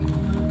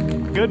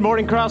Good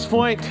morning,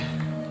 Crosspoint.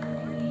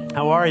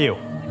 How are you?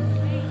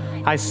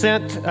 I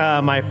sent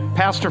my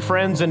pastor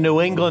friends in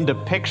New England a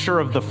picture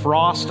of the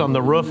frost on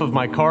the roof of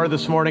my car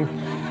this morning,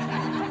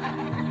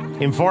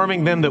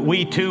 informing them that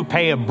we too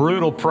pay a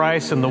brutal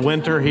price in the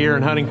winter here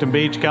in Huntington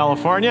Beach,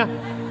 California.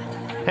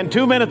 And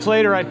 2 minutes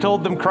later, I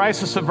told them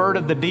crisis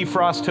averted, the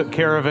defrost took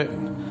care of it.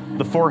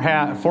 The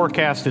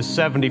forecast is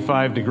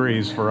 75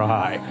 degrees for a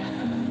high.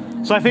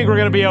 So I think we're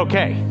going to be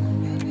okay.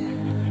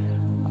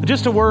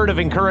 Just a word of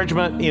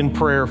encouragement in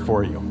prayer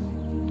for you.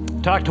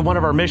 Talked to one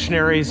of our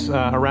missionaries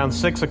around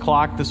 6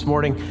 o'clock this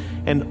morning,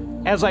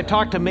 and as I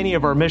talked to many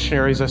of our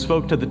missionaries, I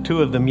spoke to the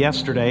two of them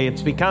yesterday,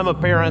 it's become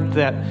apparent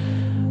that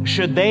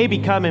should they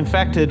become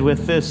infected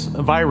with this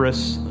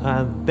virus,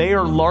 they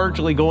are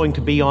largely going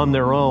to be on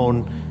their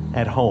own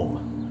at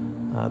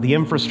home. The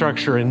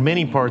infrastructure in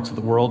many parts of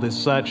the world is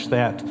such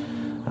that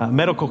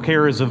medical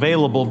care is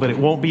available, but it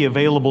won't be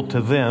available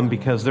to them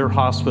because their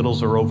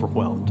hospitals are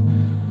overwhelmed.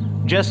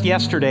 Just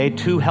yesterday,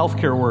 2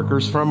 healthcare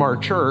workers from our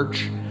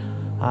church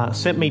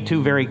sent me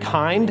 2 very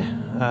kind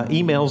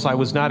emails I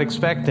was not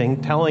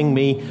expecting, telling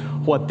me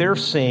what they're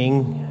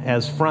seeing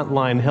as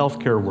frontline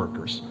healthcare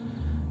workers.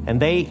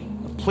 And they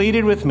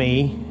pleaded with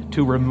me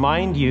to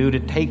remind you to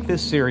take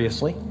this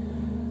seriously,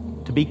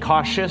 to be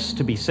cautious,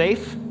 to be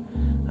safe,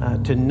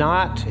 to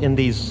not, in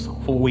these,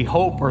 what we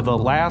hope are the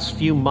last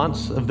few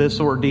months of this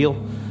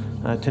ordeal,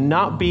 to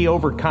not be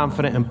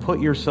overconfident and put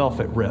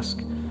yourself at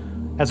risk.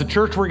 As a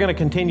church, we're going to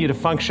continue to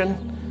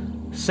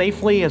function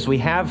safely as we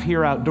have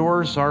here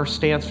outdoors. Our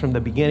stance from the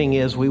beginning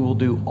is we will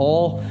do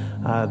all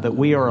that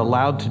we are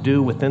allowed to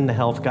do within the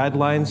health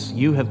guidelines.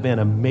 You have been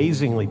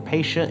amazingly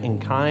patient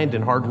and kind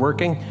and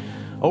hardworking.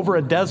 Over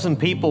a dozen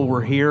people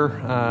were here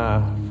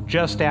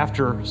just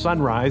after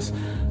sunrise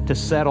to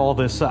set all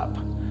this up.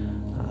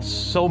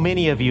 So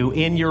many of you,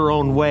 in your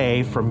own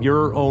way, from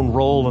your own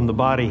role in the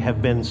body,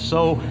 have been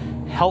so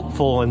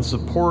helpful and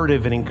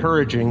supportive and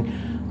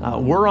encouraging.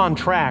 We're on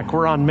track.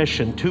 We're on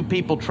mission. 2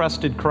 people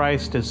trusted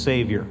Christ as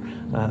Savior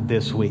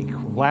this week.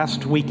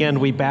 Last weekend,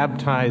 we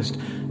baptized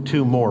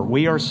 2 more.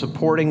 We are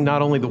supporting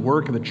not only the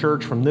work of the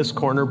church from this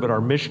corner, but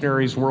our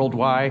missionaries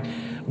worldwide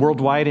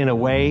in a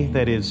way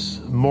that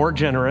is more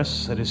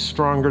generous, that is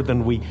stronger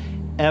than we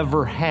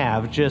ever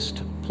have.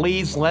 Just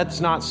please, let's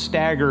not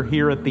stagger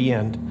here at the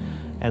end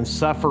and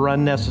suffer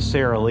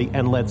unnecessarily,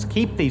 and let's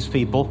keep these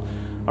people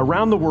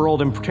around the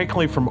world, and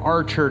particularly from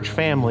our church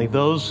family,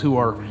 those who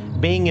are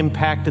being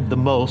impacted the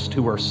most,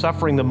 who are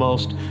suffering the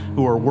most,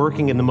 who are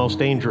working in the most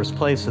dangerous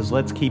places,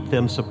 let's keep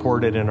them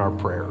supported in our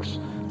prayers.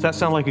 Does that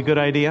sound like a good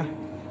idea?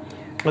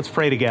 Let's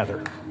pray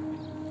together.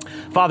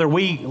 Father,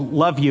 we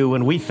love you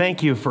and we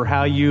thank you for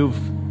how you've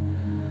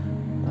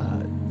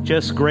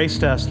just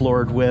graced us,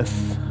 Lord,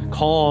 with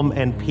calm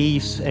and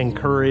peace and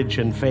courage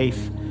and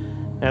faith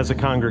as a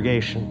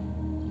congregation.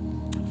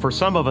 For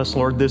some of us,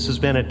 Lord, this has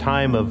been a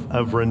time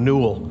of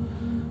renewal.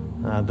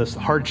 This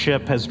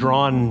hardship has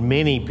drawn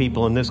many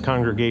people in this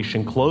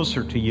congregation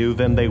closer to you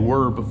than they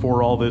were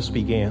before all this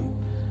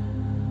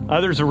began.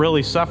 Others are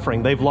really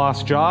suffering. They've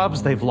lost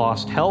jobs. They've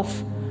lost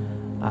health.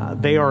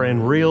 They are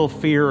in real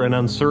fear and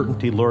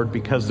uncertainty, Lord,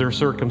 because their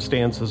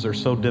circumstances are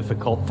so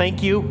difficult.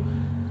 Thank you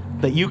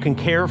that you can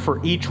care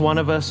for each one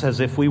of us as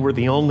if we were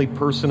the only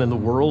person in the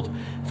world.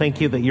 Thank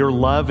you that your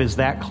love is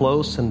that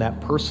close and that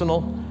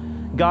personal.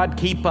 God,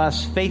 keep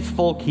us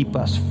faithful, keep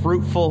us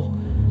fruitful.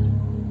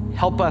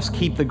 Help us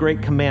keep the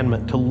great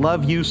commandment to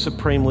love you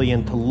supremely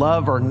and to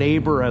love our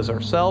neighbor as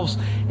ourselves.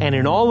 And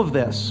in all of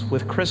this,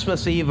 with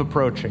Christmas Eve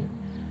approaching,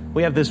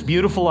 we have this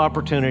beautiful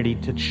opportunity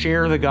to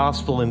share the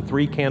gospel in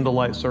 3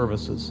 candlelight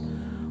services.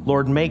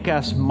 Lord, make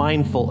us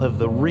mindful of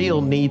the real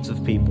needs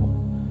of people.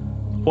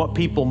 What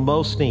people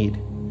most need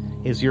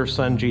is your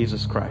Son,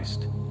 Jesus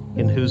Christ,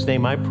 in whose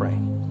name I pray.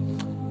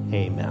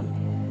 Amen.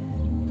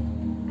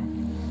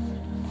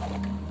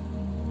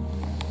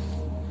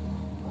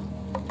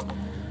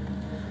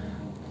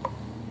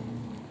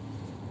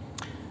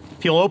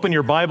 If you'll open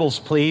your Bibles,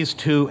 please,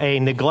 to a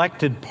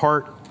neglected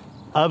part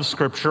of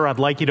Scripture, I'd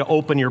like you to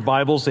open your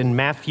Bibles in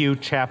Matthew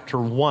chapter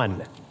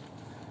 1.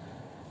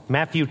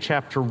 Matthew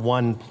chapter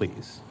 1,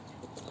 please.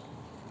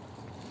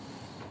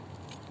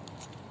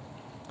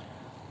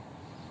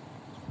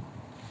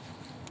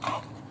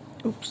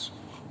 Oops.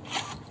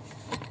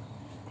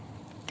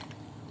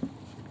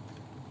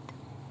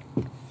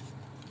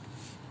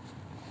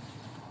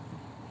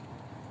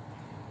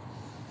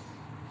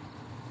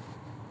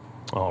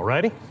 All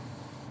righty.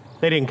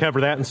 They didn't cover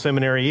that in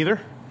seminary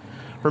either.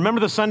 Remember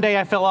the Sunday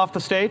I fell off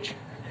the stage?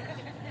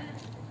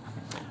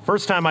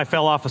 First time I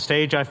fell off a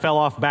stage, I fell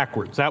off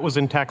backwards. That was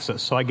in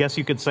Texas, so I guess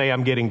you could say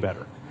I'm getting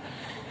better.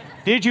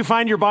 Did you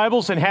find your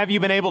Bibles, and have you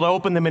been able to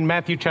open them in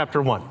Matthew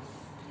chapter 1?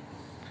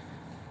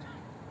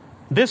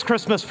 This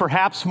Christmas,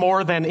 perhaps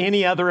more than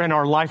any other in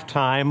our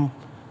lifetime,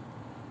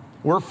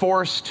 we're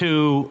forced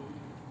to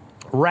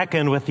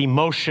reckon with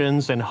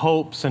emotions and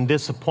hopes and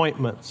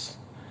disappointments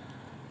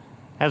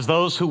as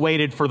those who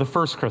waited for the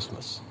first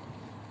Christmas.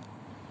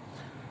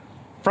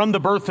 From the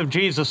birth of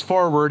Jesus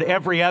forward,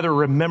 every other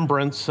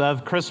remembrance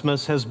of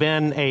Christmas has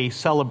been a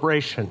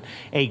celebration,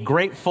 a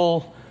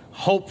grateful,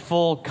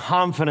 hopeful,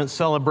 confident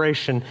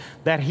celebration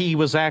that he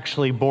was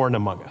actually born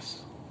among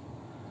us.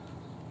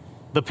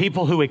 The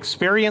people who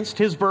experienced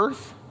his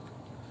birth,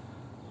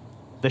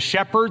 the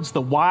shepherds,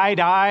 the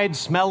wide-eyed,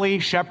 smelly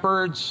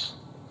shepherds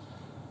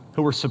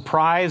who were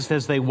surprised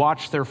as they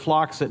watched their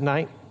flocks at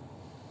night,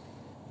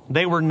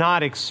 they were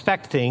not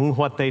expecting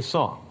what they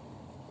saw.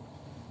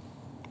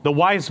 The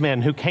wise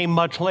men who came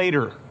much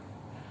later,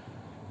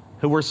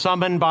 who were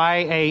summoned by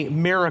a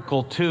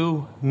miracle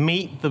to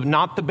meet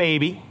not the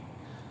baby,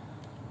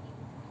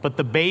 but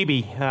the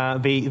baby,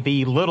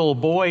 the little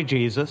boy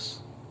Jesus,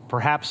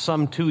 perhaps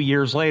some 2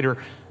 years later,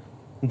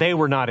 they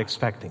were not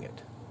expecting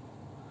it.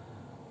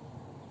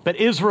 But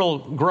Israel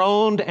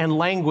groaned and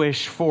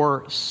languished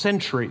for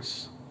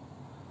centuries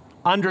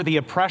under the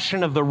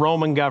oppression of the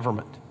Roman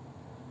government.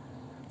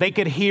 They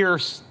could hear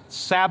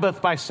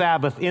Sabbath by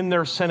Sabbath in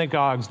their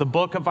synagogues the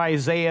book of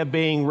Isaiah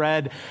being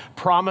read,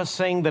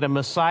 promising that a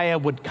Messiah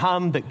would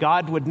come, that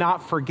God would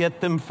not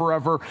forget them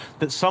forever,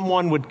 that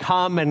someone would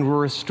come and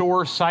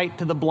restore sight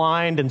to the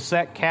blind and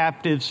set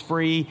captives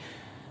free.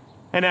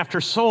 And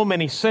after so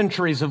many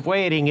centuries of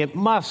waiting, it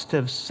must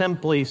have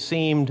simply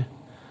seemed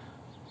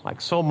like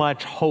so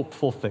much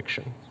hopeful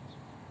fiction.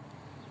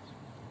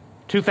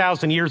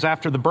 2,000 years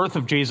after the birth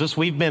of Jesus,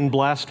 we've been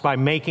blessed by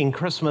making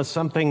Christmas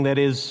something that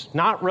is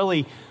not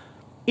really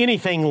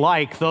anything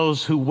like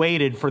those who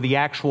waited for the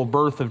actual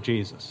birth of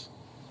Jesus.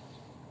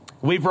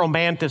 We've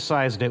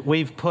romanticized it.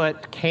 We've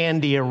put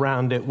candy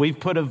around it. We've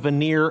put a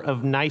veneer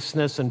of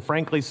niceness and,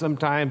 frankly,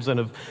 sometimes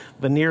a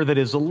veneer that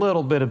is a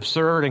little bit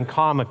absurd and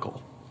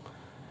comical.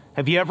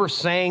 Have you ever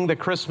sang the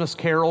Christmas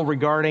carol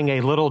regarding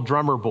a little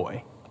drummer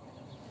boy?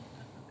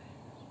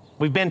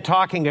 We've been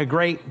talking a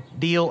great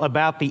deal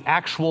about the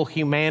actual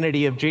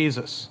humanity of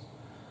Jesus.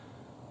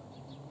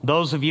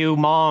 Those of you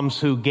moms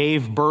who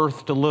gave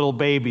birth to little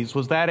babies,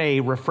 was that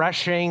a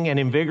refreshing and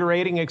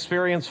invigorating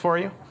experience for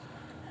you?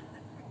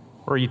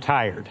 Or are you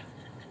tired?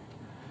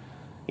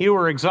 You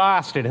were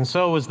exhausted, and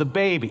so was the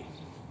baby.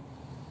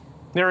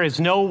 There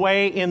is no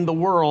way in the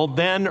world,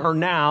 then or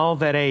now,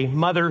 that a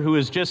mother who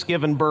has just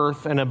given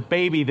birth and a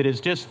baby that is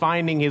just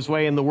finding his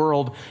way in the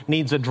world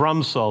needs a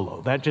drum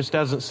solo. That just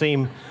doesn't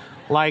seem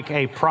like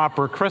a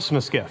proper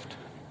Christmas gift.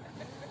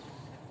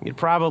 You'd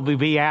probably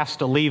be asked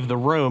to leave the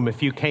room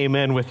if you came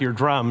in with your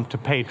drum to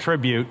pay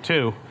tribute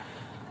to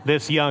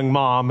this young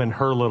mom and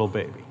her little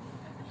baby.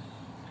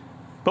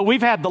 But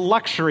we've had the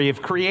luxury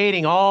of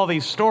creating all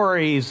these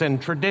stories and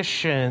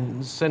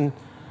traditions and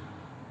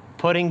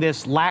putting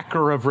this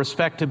lacquer of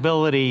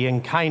respectability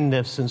and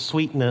kindness and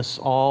sweetness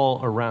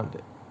all around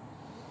it.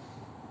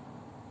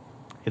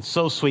 It's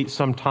so sweet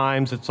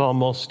sometimes, it's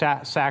almost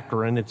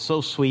saccharine. It's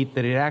so sweet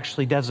that it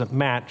actually doesn't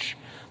match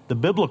the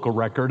biblical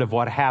record of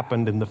what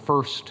happened in the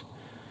first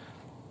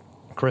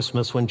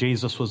Christmas when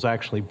Jesus was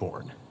actually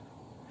born.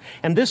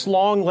 And this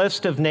long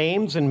list of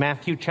names in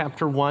Matthew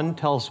chapter 1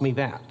 tells me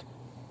that.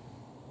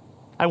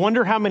 I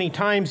wonder how many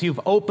times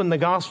you've opened the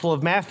Gospel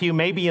of Matthew,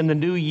 maybe in the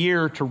new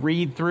year, to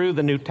read through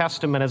the New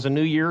Testament as a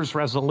New Year's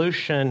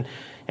resolution,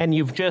 and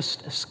you've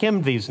just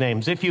skimmed these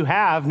names. If you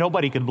have,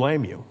 nobody could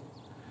blame you.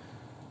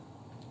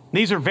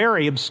 These are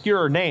very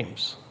obscure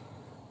names.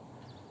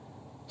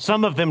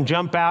 Some of them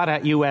jump out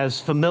at you as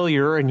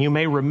familiar, and you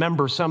may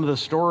remember some of the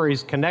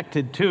stories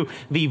connected to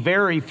the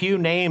very few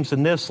names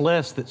in this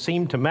list that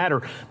seem to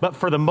matter. But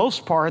for the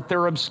most part,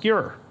 they're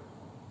obscure.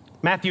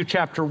 Matthew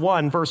chapter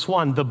 1, verse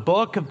 1, the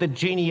book of the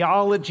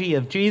genealogy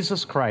of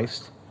Jesus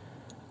Christ,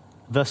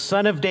 the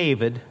son of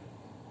David,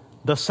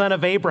 the son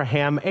of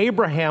Abraham.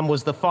 Abraham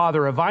was the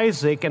father of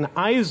Isaac, and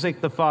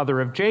Isaac the father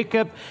of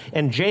Jacob,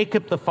 and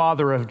Jacob the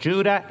father of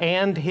Judah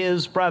and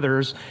his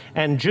brothers,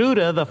 and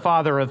Judah the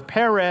father of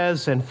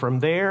Perez, and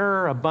from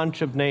there a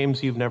bunch of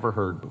names you've never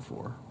heard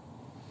before.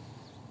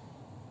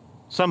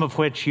 Some of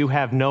which you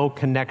have no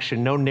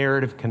connection, no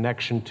narrative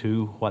connection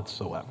to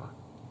whatsoever.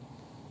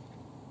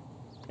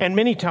 And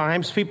many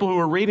times, people who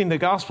are reading the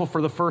gospel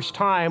for the first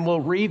time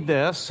will read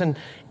this, and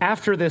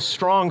after this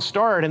strong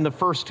start in the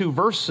first two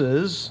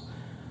verses,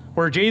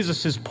 where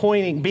Jesus is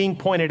being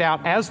pointed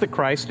out as the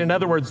Christ, in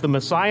other words, the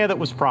Messiah that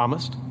was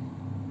promised,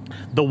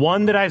 the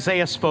one that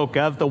Isaiah spoke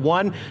of, the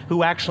one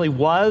who actually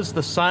was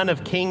the son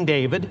of King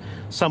David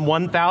some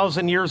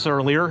 1,000 years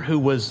earlier, who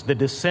was the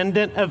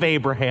descendant of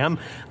Abraham.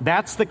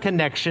 That's the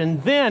connection.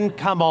 Then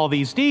come all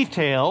these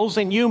details,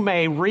 and you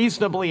may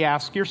reasonably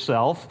ask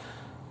yourself,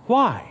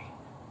 why?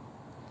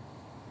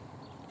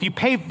 If you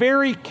pay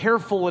very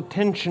careful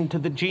attention to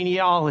the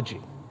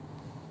genealogy,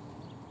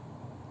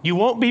 you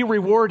won't be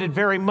rewarded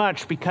very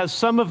much, because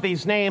some of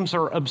these names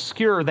are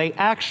obscure. They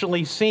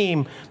actually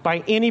seem,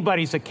 by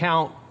anybody's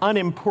account,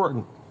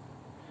 unimportant.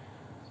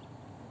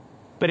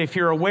 But if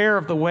you're aware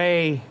of the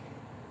way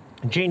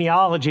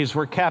genealogies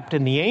were kept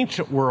in the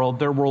ancient world,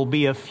 there will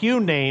be a few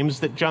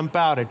names that jump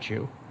out at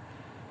you.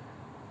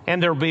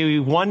 And there'll be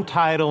one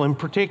title in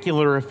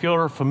particular, if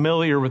you're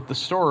familiar with the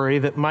story,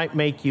 that might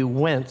make you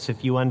wince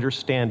if you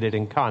understand it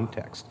in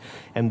context.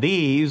 And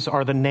these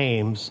are the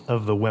names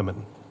of the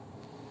women.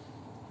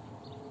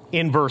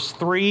 In verse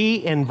 3,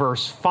 in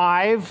verse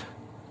 5,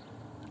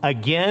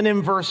 again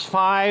in verse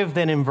 5,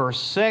 then in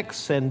verse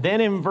 6, and then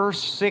in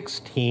verse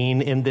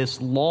 16, in this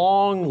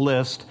long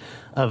list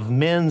of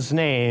men's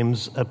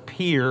names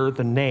appear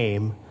the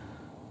name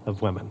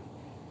of women.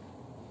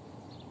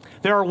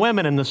 There are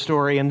women in the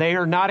story, and they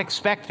are not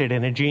expected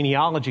in a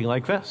genealogy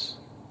like this.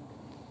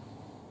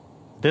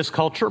 This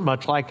culture,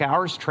 much like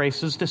ours,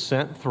 traces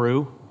descent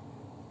through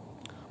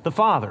the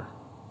father.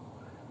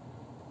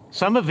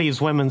 Some of these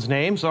women's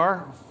names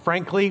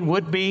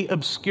would be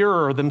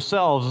obscure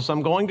themselves. As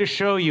I'm going to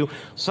show you,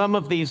 some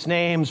of these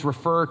names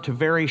refer to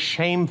very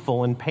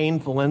shameful and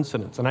painful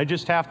incidents. And I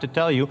just have to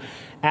tell you,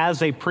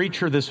 as a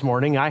preacher this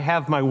morning, I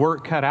have my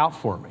work cut out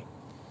for me.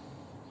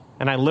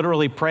 And I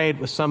literally prayed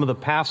with some of the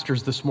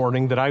pastors this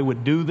morning that I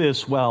would do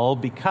this well,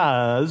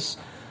 because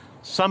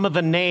some of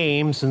the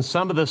names and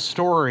some of the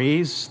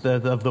stories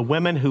of the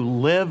women who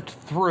lived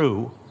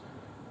through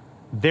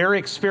their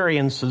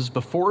experiences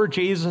before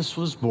Jesus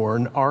was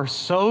born are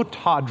so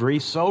tawdry,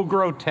 so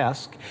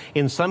grotesque,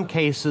 in some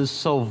cases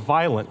so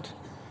violent,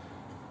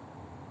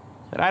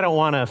 that I don't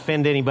want to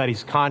offend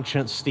anybody's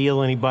conscience,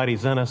 steal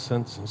anybody's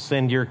innocence, and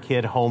send your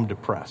kid home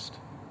depressed.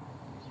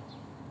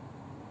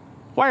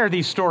 Why are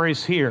these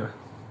stories here?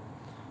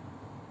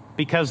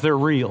 Because they're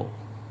real.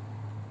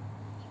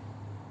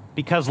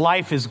 Because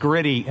life is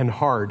gritty and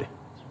hard.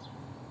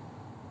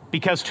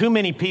 Because too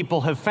many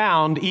people have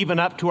found, even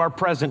up to our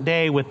present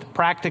day, with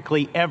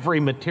practically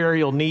every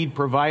material need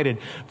provided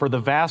for the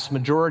vast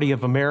majority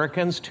of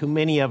Americans, too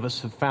many of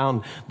us have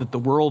found that the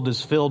world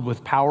is filled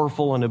with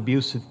powerful and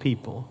abusive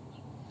people.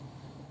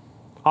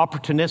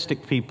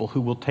 Opportunistic people who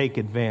will take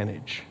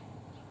advantage.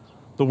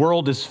 The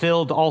world is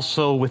filled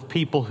also with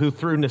people who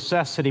through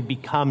necessity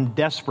become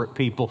desperate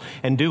people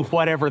and do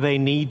whatever they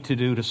need to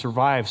do to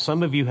survive.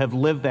 Some of you have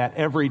lived that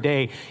every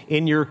day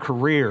in your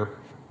career.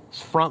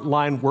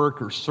 Frontline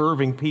workers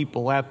serving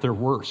people at their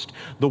worst.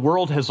 The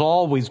world has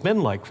always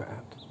been like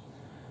that.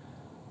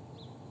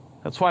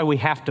 That's why we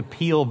have to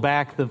peel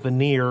back the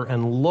veneer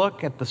and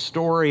look at the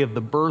story of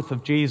the birth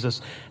of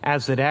Jesus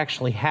as it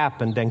actually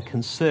happened and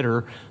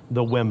consider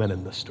the women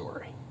in the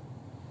story.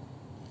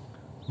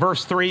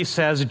 Verse 3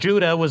 says,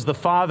 Judah was the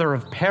father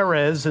of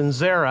Perez and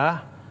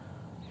Zerah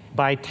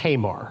by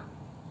Tamar.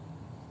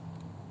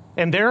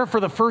 And there, for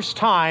the first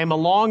time,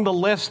 along the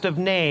list of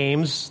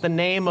names, the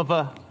name of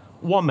a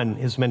woman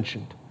is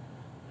mentioned.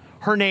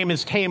 Her name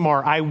is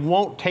Tamar. I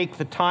won't take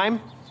the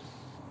time,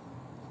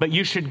 but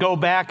you should go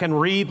back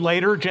and read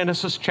later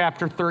Genesis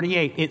chapter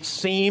 38. It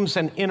seems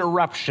an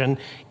interruption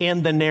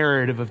in the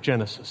narrative of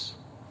Genesis.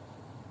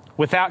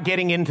 Without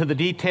getting into the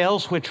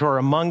details, which are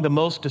among the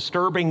most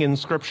disturbing in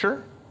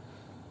Scripture,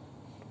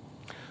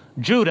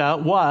 Judah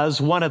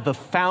was one of the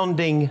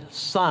founding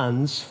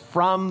sons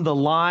from the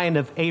line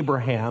of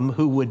Abraham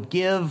who would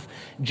give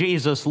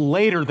Jesus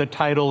later the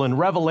title in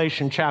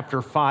Revelation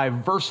chapter 5,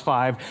 verse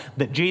 5,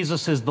 that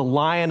Jesus is the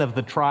Lion of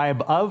the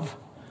tribe of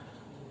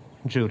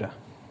Judah.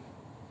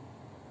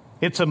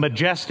 It's a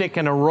majestic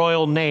and a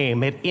royal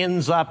name. It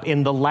ends up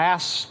in the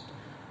last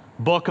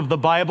book of the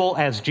Bible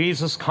as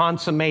Jesus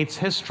consummates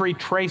history,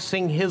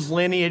 tracing his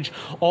lineage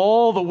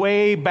all the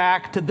way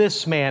back to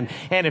this man.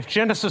 And if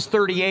Genesis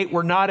 38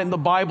 were not in the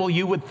Bible,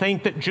 you would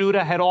think that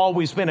Judah had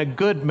always been a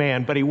good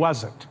man, but he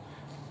wasn't.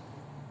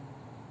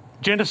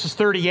 Genesis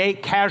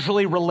 38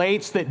 casually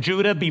relates that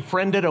Judah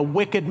befriended a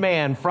wicked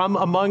man from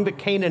among the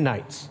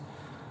Canaanites.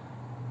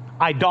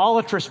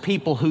 Idolatrous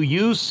people who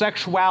use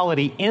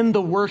sexuality in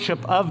the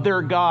worship of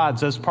their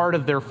gods as part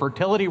of their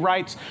fertility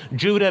rites.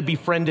 Judah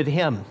befriended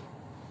him.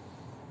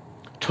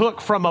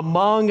 Took from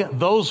among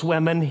those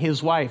women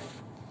his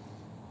wife,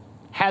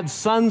 had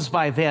sons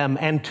by them,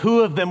 and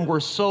 2 of them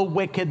were so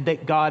wicked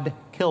that God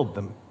killed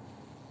them.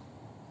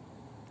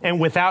 And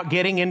without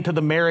getting into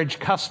the marriage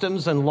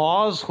customs and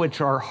laws, which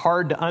are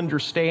hard to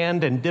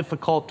understand and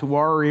difficult to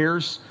our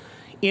ears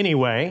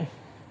anyway,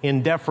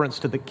 in deference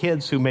to the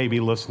kids who may be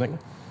listening,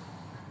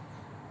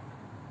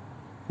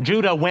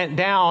 Judah went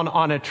down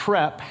on a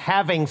trip,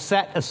 having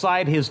set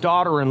aside his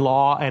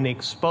daughter-in-law and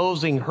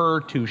exposing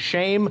her to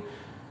shame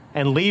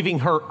and leaving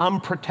her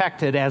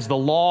unprotected as the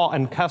law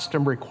and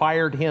custom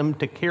required him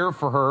to care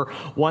for her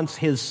once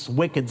his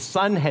wicked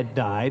son had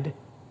died.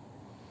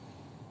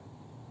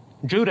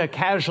 Judah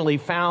casually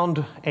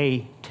found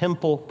a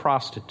temple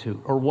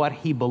prostitute, or what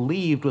he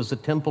believed was a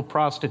temple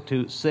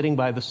prostitute, sitting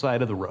by the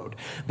side of the road.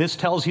 This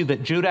tells you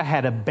that Judah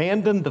had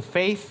abandoned the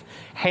faith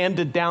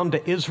handed down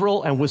to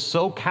Israel and was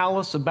so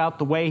callous about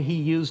the way he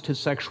used his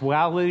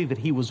sexuality that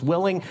he was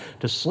willing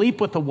to sleep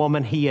with a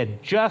woman he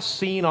had just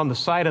seen on the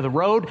side of the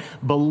road,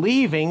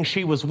 believing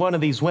she was one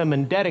of these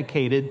women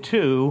dedicated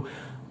to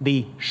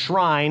the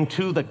shrine,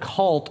 to the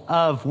cult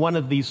of one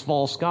of these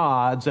false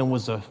gods, and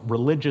was a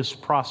religious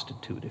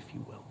prostitute, if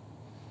you will.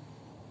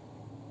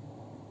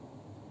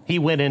 He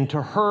went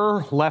into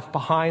her, left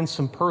behind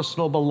some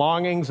personal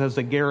belongings as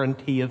a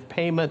guarantee of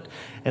payment,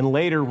 and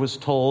later was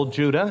told,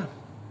 Judah,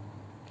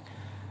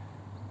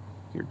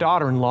 your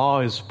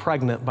daughter-in-law is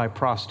pregnant by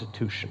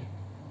prostitution.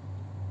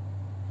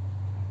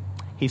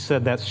 He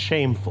said, that's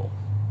shameful.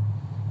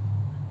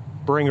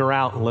 Bring her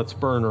out and let's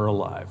burn her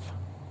alive.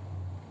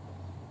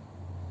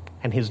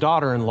 And his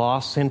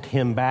daughter-in-law sent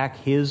him back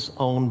his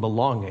own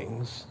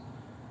belongings,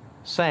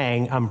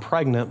 saying, I'm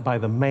pregnant by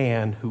the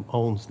man who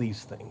owns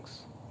these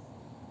things.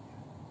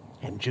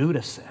 And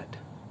Judah said,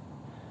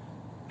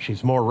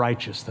 she's more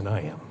righteous than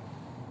I am.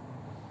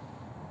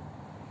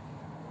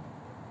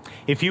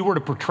 If you were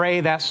to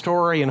portray that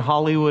story in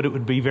Hollywood, it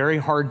would be very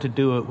hard to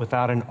do it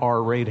without an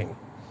R rating.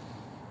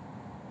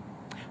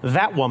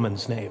 That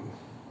woman's name,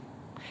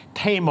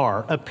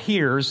 Tamar,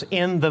 appears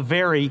in the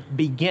very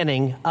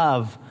beginning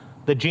of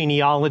the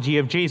genealogy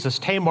of Jesus.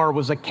 Tamar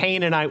was a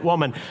Canaanite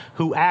woman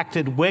who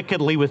acted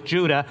wickedly with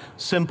Judah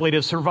simply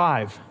to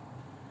survive.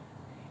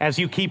 As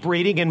you keep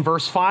reading in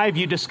verse 5,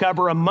 you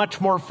discover a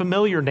much more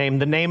familiar name,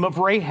 the name of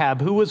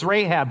Rahab. Who was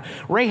Rahab?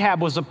 Rahab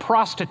was a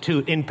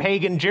prostitute in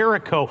pagan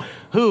Jericho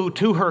who,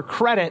 to her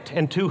credit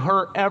and to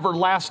her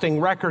everlasting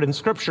record in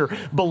Scripture,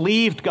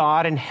 believed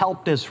God and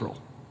helped Israel.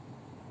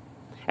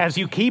 As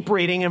you keep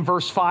reading in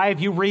verse 5,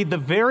 you read the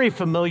very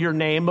familiar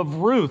name of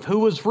Ruth. Who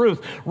was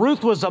Ruth?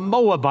 Ruth was a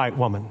Moabite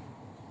woman.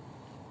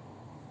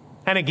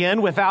 And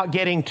again, without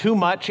getting too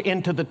much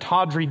into the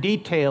tawdry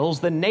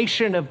details, the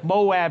nation of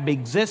Moab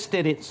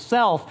existed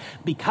itself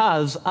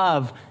because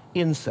of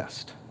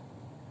incest.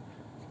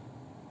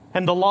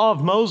 And the law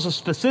of Moses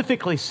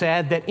specifically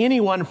said that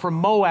anyone from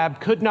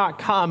Moab could not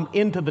come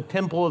into the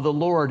temple of the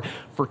Lord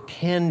for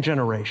 10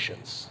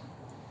 generations.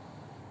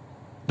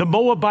 The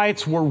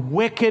Moabites were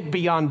wicked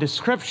beyond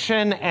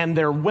description, and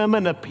their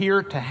women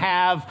appear to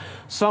have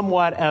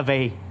somewhat of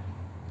a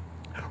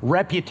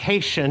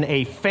reputation,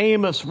 a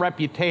famous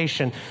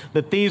reputation,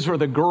 that these were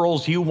the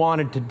girls you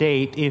wanted to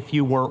date if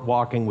you weren't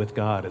walking with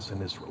God as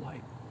an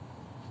Israelite.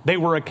 They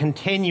were a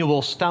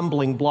continual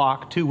stumbling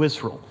block to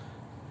Israel.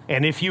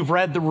 And if you've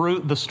read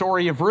the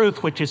story of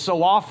Ruth, which is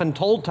so often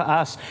told to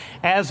us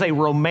as a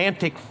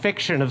romantic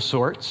fiction of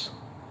sorts,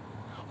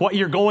 what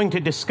you're going to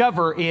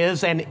discover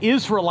is an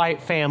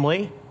Israelite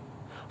family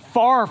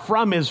far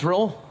from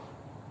Israel,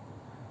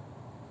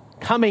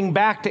 coming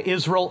back to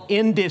Israel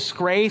in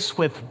disgrace,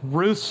 with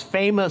Ruth's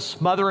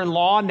famous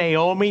mother-in-law,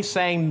 Naomi,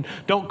 saying,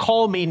 don't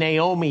call me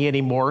Naomi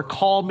anymore,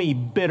 call me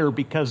bitter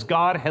because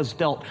God has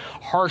dealt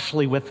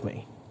harshly with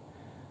me.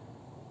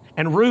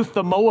 And Ruth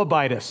the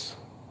Moabitess,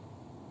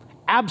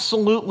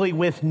 absolutely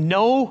with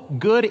no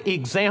good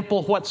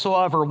example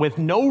whatsoever, with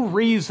no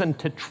reason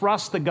to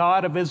trust the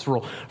God of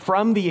Israel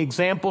from the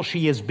example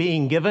she is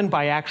being given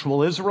by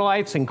actual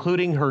Israelites,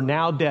 including her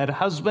now dead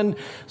husband,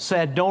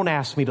 said, don't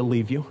ask me to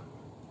leave you.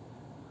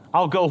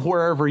 I'll go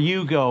wherever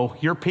you go.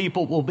 Your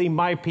people will be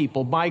my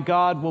people. My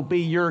God will be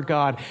your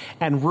God.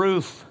 And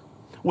Ruth,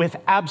 with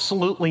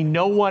absolutely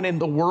no one in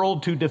the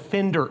world to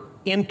defend her,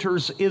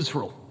 enters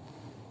Israel,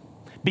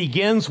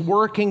 begins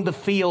working the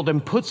field,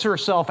 and puts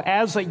herself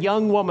as a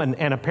young woman,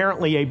 and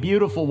apparently a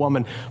beautiful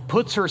woman,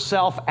 puts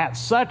herself at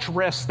such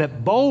risk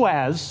that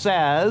Boaz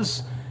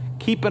says,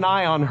 keep an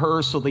eye on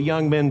her so the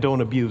young men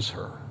don't abuse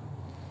her.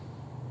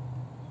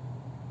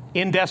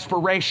 In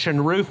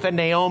desperation, Ruth and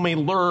Naomi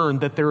learn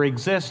that there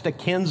exists a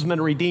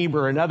kinsman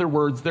redeemer. In other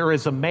words, there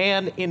is a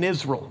man in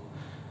Israel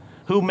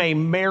who may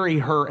marry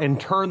her and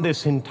turn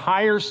this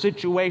entire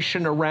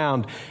situation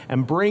around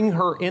and bring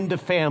her into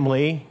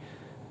family.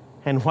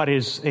 And what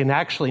is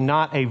actually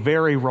not a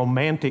very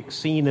romantic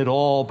scene at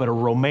all, but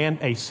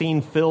a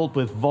scene filled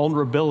with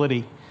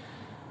vulnerability.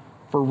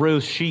 For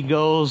Ruth, she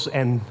goes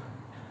and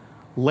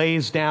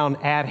lays down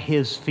at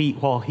his feet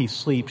while he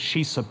sleeps.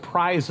 She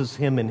surprises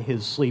him in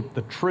his sleep.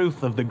 The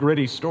truth of the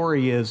gritty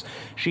story is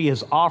she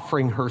is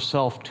offering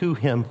herself to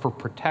him for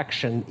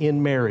protection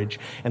in marriage.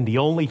 And the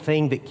only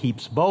thing that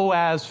keeps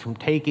Boaz from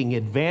taking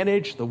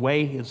advantage the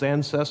way his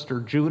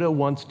ancestor Judah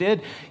once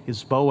did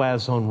is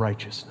Boaz's own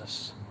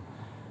righteousness.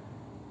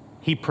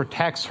 He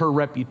protects her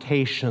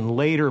reputation,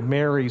 later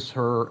marries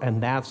her,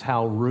 and that's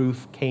how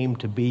Ruth came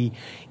to be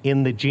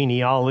in the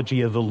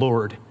genealogy of the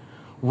Lord.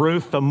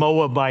 Ruth the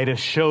Moabitess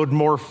showed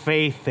more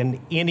faith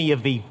than any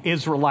of the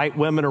Israelite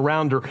women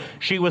around her.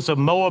 She was a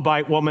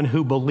Moabite woman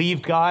who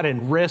believed God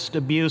and risked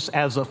abuse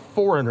as a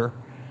foreigner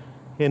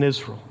in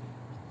Israel.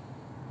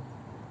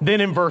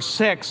 Then in verse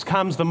 6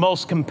 comes the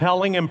most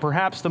compelling and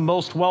perhaps the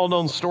most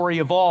well-known story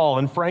of all,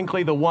 and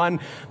frankly, the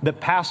one that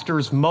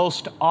pastors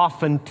most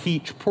often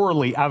teach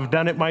poorly. I've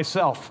done it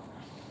myself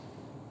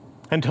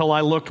until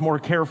I looked more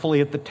carefully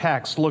at the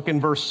text. Look in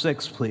verse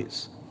 6,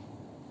 please.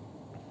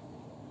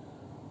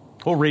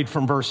 We'll read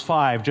from verse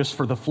 5 just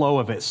for the flow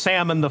of it.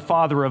 Salmon, the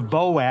father of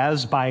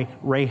Boaz, by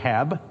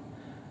Rahab,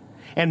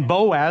 and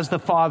Boaz, the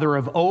father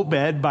of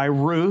Obed, by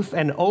Ruth,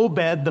 and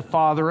Obed, the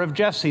father of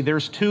Jesse.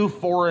 There's two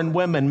foreign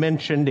women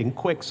mentioned in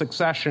quick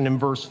succession in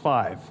verse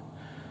 5.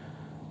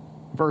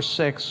 Verse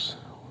 6,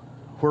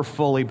 we're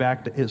fully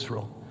back to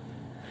Israel.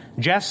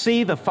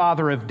 Jesse, the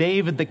father of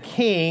David the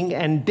king,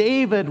 and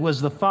David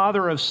was the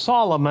father of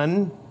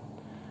Solomon.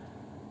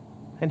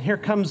 And here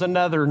comes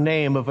another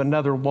name of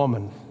another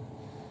woman.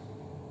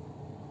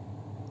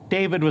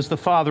 David was the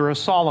father of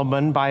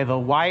Solomon by the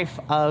wife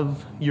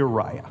of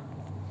Uriah.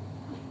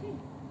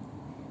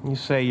 You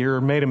say, you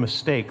made a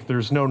mistake.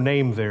 There's no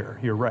name there.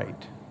 You're right.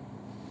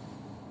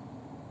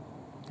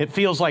 It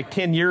feels like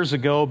 10 years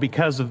ago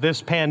because of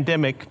this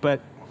pandemic,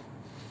 but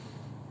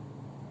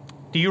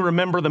do you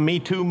remember the Me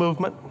Too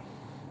movement?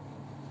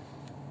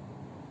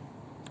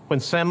 When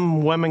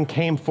some women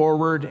came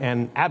forward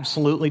and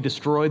absolutely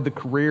destroyed the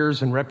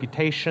careers and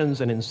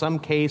reputations, and in some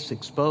case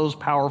exposed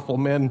powerful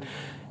men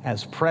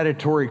as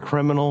predatory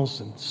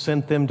criminals and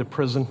sent them to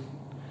prison.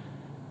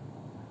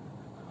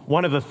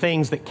 One of the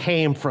things that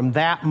came from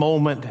that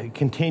moment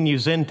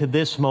continues into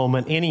this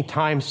moment.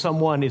 Anytime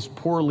someone is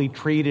poorly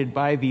treated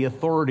by the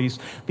authorities,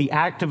 the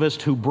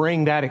activists who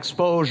bring that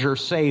exposure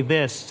say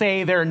this,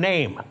 say their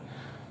name.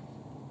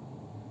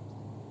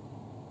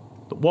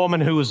 The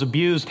woman who was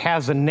abused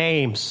has a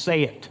name,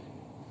 say it.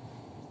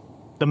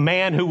 The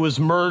man who was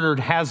murdered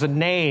has a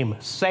name,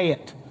 say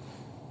it.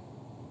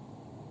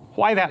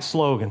 Why that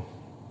slogan?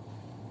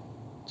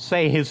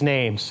 Say his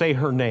name, say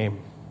her name.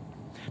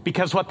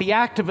 Because what the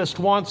activist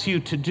wants you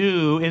to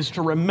do is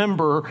to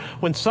remember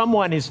when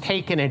someone is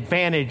taken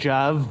advantage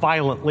of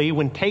violently,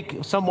 when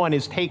someone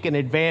is taken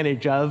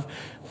advantage of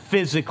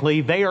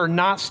physically, they are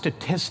not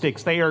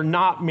statistics. They are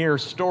not mere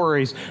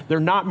stories. They're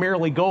not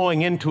merely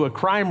going into a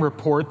crime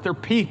report. They're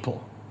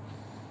people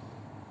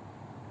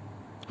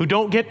who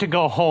don't get to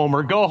go home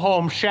or go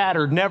home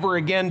shattered, never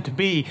again to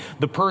be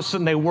the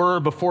person they were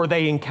before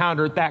they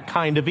encountered that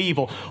kind of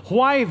evil.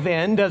 Why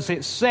then does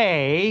it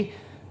say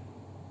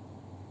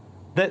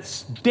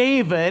that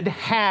David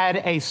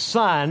had a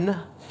son,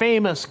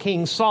 famous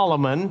King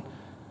Solomon,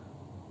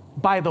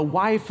 by the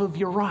wife of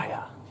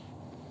Uriah?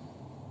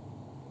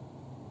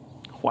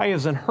 Why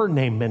isn't her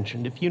name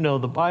mentioned? If you know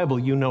the Bible,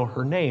 you know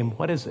her name.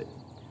 What is it?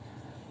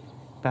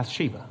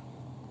 Bathsheba.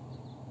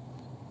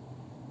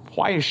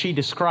 Why is she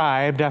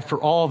described after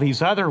all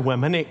these other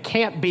women? It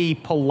can't be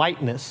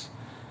politeness.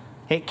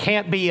 It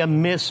can't be a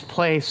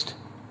misplaced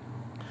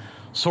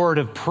sort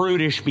of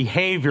prudish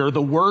behavior.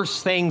 The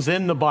worst things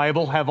in the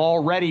Bible have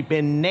already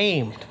been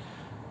named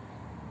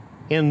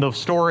in the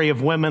story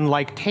of women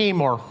like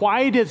Tamar.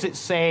 Why does it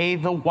say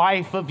the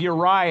wife of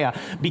Uriah?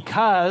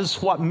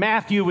 Because what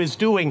Matthew is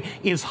doing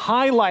is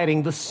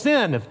highlighting the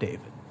sin of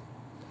David.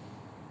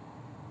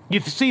 You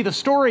see, the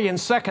story in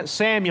 2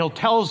 Samuel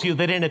tells you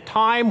that in a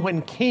time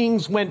when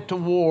kings went to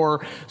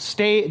war,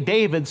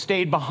 David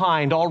stayed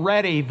behind.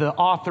 Already the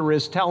author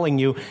is telling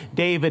you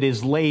David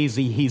is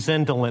lazy, he's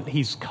indolent,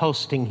 he's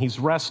coasting, he's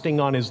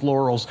resting on his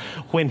laurels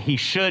when he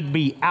should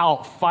be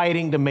out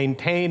fighting to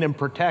maintain and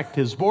protect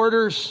his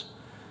borders.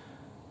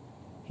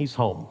 He's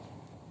home.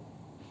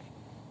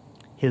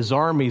 His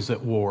army's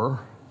at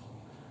war.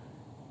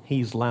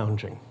 He's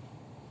lounging.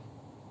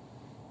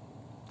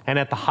 And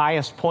at the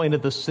highest point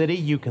of the city,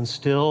 you can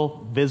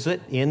still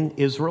visit in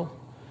Israel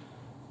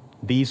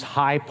these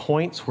high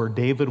points where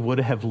David would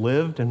have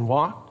lived and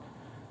walked.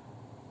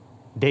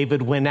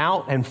 David went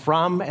out and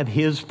from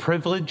his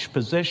privileged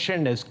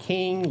position as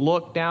king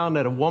looked down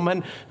at a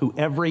woman who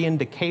every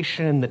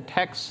indication in the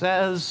text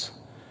says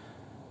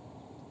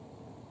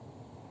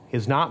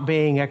is not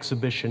being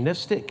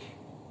exhibitionistic.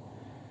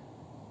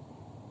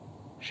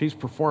 She's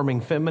performing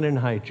feminine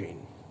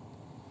hygiene.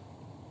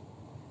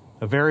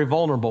 A very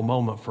vulnerable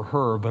moment for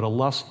her, but a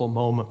lustful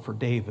moment for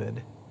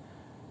David.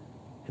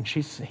 And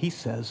he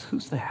says,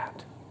 "Who's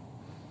that?"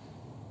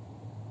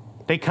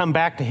 They come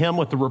back to him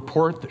with the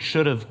report that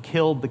should have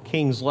killed the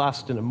king's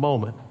lust in a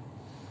moment.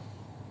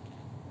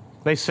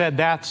 They said,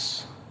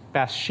 "That's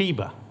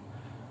Bathsheba.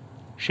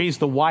 She's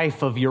the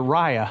wife of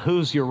Uriah."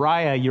 Who's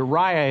Uriah?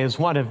 Uriah is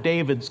one of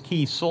David's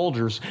key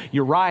soldiers.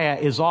 Uriah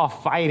is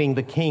off fighting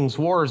the king's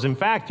wars. In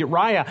fact,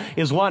 Uriah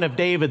is one of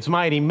David's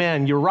mighty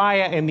men.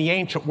 Uriah in the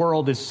ancient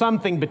world is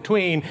something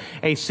between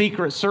a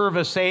Secret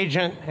Service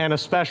agent and a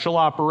special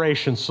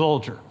operations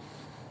soldier.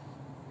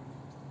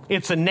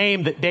 It's a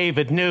name that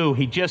David knew.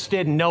 He just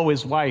didn't know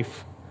his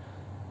wife.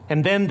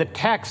 And then the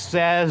text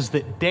says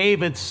that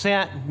David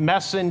sent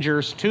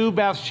messengers to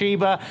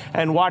Bathsheba,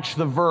 and watch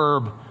the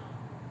verb,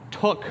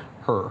 took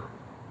her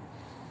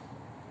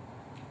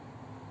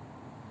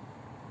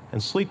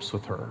and sleeps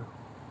with her.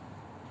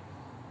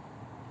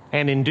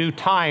 And in due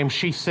time,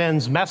 she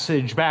sends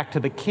message back to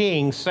the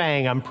king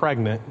saying, "I'm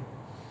pregnant."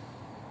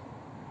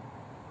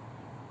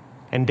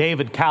 And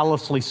David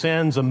callously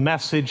sends a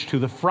message to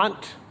the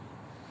front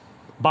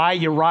by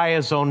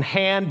Uriah's own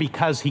hand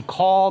because he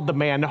called the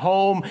man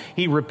home.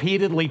 He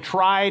repeatedly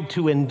tried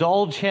to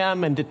indulge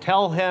him and to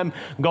tell him,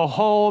 "Go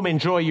home,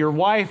 enjoy your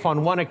wife."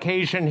 On one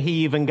occasion,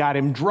 he even got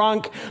him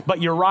drunk,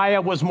 but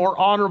Uriah was more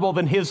honorable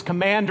than his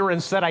commander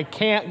and said, "I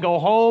can't go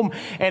home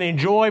and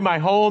enjoy my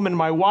home and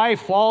my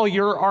wife while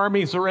your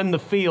armies are in the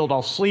field.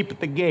 I'll sleep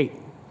at the gate."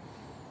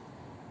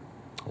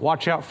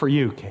 Watch out for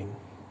you, king.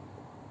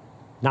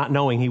 Not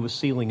knowing he was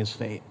sealing his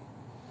fate.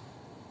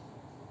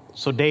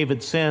 So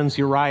David sends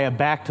Uriah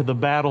back to the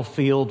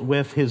battlefield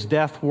with his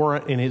death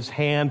warrant in his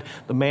hand.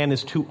 The man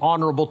is too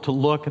honorable to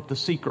look at the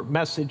secret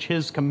message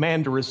his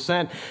commander has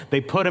sent.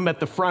 They put him at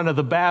the front of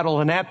the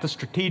battle, and at the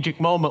strategic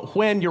moment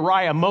when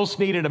Uriah most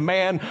needed a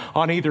man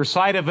on either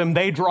side of him,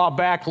 they draw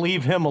back,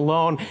 leave him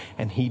alone,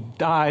 and he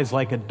dies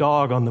like a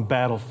dog on the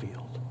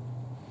battlefield.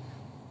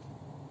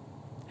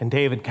 And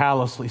David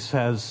callously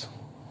says,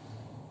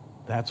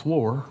 "That's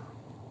war.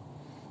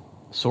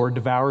 The sword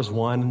devours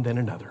one and then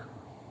another."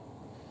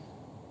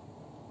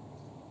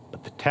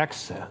 But the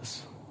text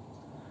says,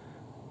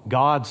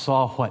 God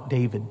saw what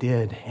David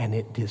did, and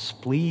it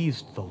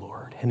displeased the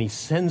Lord. And he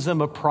sends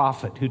him a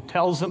prophet who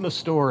tells him a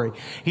story.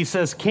 He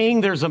says, "King,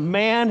 there's a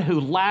man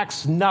who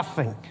lacks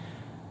nothing,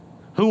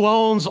 who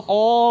owns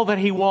all that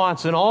he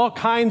wants and all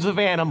kinds of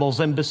animals.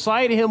 And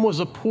beside him was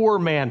a poor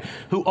man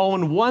who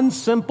owned one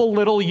simple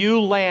little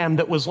ewe lamb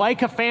that was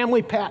like a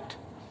family pet.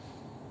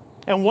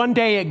 And one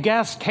day a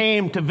guest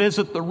came to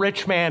visit the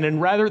rich man, and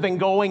rather than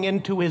going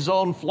into his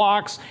own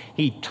flocks,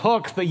 he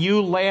took the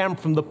ewe lamb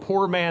from the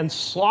poor man,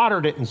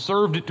 slaughtered it, and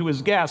served it to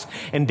his guest.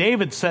 And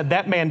David said,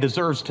 that man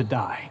deserves to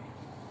die."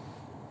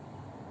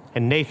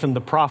 And Nathan, the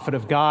prophet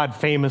of God,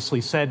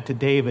 famously said to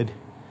David,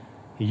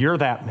 "You're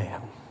that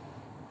man."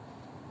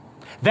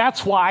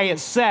 That's why it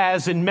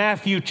says in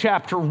Matthew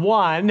chapter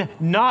 1,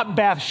 not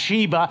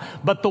Bathsheba,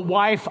 but the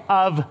wife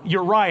of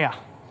Uriah.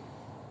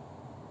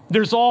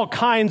 There's all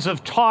kinds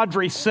of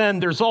tawdry sin.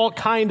 There's all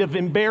kind of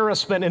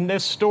embarrassment in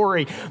this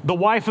story. The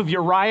wife of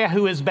Uriah,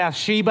 who is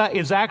Bathsheba,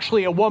 is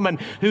actually a woman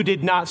who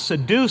did not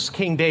seduce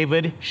King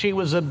David. She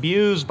was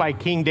abused by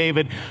King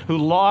David, who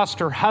lost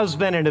her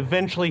husband and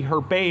eventually her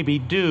baby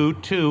due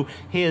to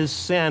his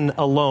sin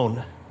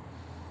alone.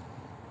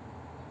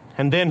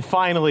 And then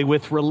finally,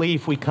 with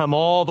relief, we come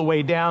all the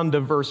way down to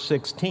verse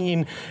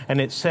 16, and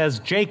it says,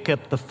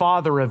 "Jacob, the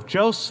father of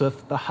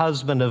Joseph, the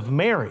husband of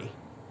Mary,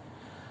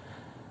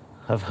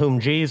 of whom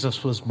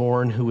Jesus was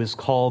born, who is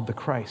called the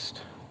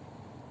Christ."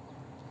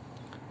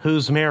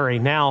 Who's Mary?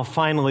 Now,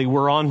 finally,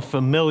 we're on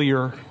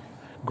familiar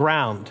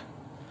ground.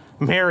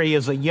 Mary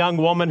is a young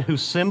woman who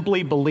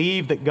simply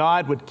believed that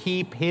God would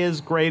keep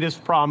his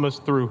greatest promise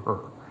through her.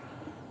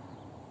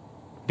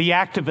 The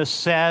activist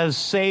says,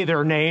 say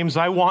their names.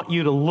 I want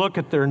you to look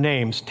at their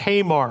names.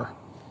 Tamar,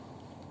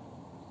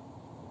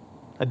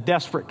 a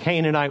desperate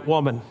Canaanite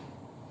woman,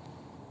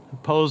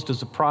 posed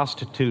as a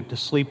prostitute to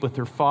sleep with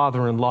her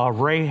father-in-law.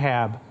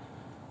 Rahab,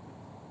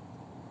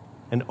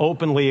 an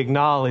openly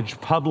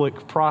acknowledged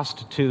public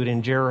prostitute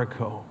in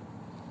Jericho,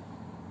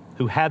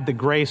 who had the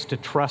grace to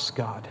trust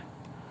God.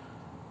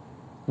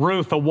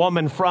 Ruth, a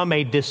woman from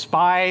a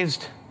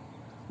despised,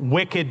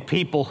 wicked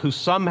people who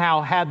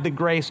somehow had the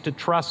grace to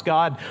trust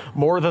God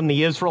more than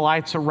the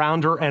Israelites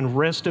around her and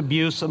risked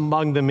abuse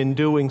among them in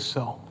doing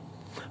so.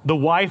 The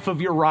wife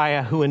of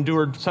Uriah, who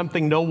endured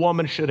something no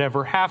woman should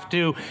ever have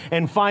to.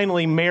 And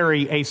finally,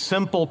 Mary, a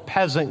simple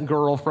peasant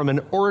girl from an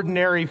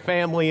ordinary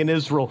family in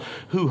Israel,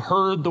 who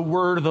heard the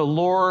word of the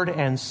Lord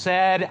and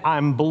said,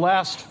 I'm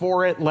blessed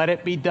for it. Let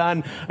it be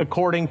done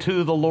according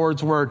to the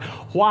Lord's word.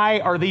 Why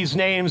are these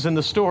names in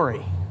the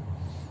story?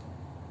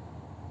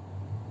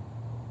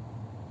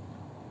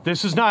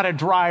 This is not a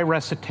dry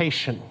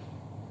recitation.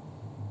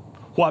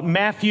 What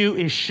Matthew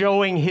is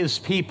showing his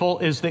people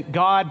is that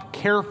God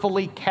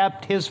carefully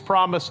kept his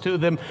promise to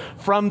them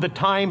from the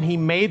time he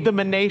made them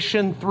a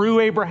nation through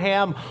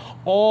Abraham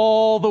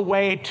all the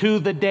way to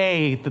the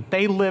day that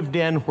they lived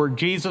in where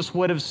Jesus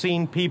would have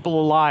seen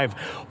people alive.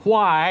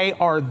 Why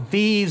are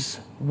these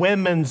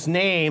women's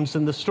names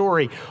in the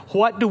story?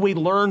 What do we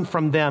learn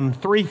from them?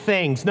 3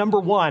 things.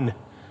 Number 1,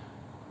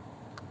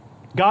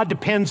 God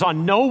depends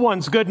on no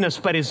one's goodness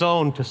but his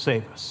own to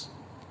save us.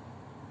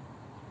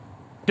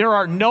 There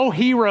are no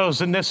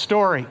heroes in this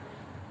story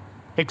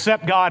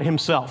except God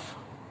himself.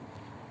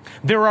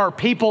 There are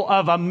people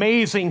of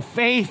amazing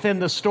faith in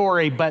the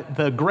story, but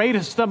the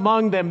greatest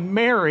among them,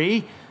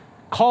 Mary,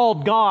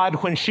 called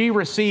God when she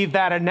received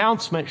that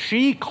announcement.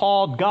 She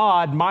called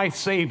God my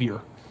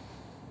Savior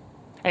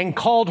and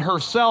called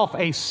herself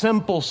a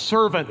simple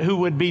servant who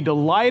would be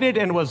delighted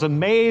and was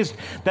amazed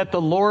that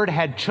the Lord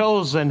had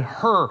chosen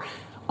her,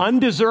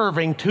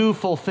 undeserving, to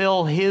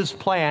fulfill his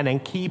plan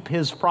and keep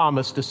his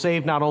promise to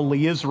save not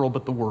only Israel,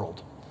 but the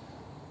world.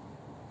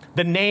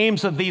 The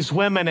names of these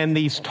women and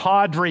these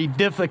tawdry,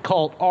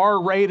 difficult,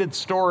 R-rated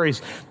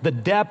stories, the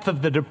depth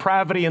of the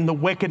depravity and the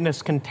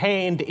wickedness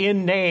contained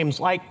in names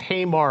like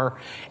Tamar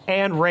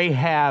and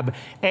Rahab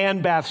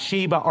and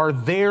Bathsheba are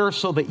there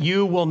so that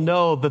you will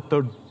know that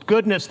the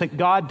goodness that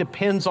God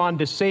depends on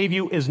to save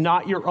you is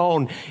not your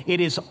own. It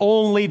is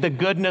only the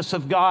goodness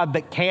of God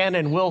that can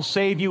and will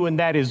save you, and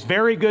that is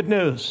very good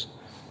news.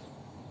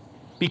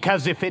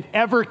 Because if it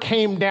ever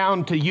came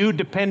down to you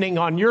depending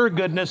on your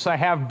goodness, I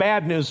have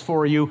bad news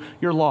for you.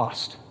 You're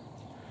lost.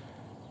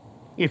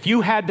 If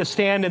you had to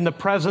stand in the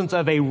presence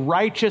of a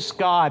righteous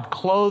God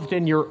clothed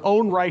in your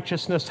own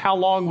righteousness, how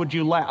long would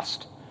you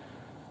last?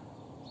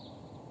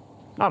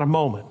 Not a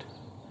moment.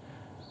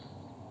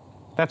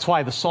 That's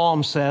why the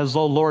Psalm says,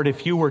 "Oh Lord,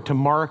 if you were to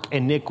mark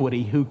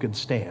iniquity, who could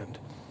stand?"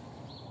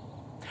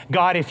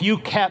 God, if you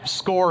kept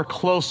score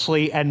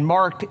closely and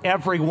marked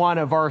every one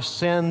of our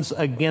sins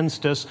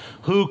against us,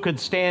 who could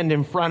stand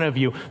in front of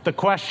you? The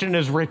question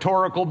is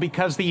rhetorical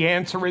because the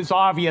answer is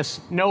obvious.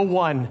 No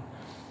one.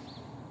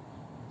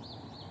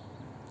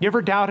 You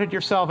ever doubted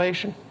your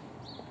salvation?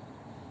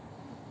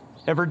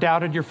 Ever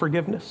doubted your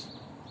forgiveness?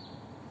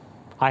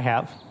 I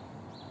have.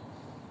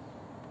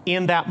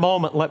 In that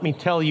moment, let me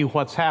tell you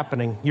what's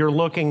happening. You're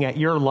looking at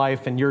your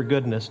life and your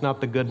goodness,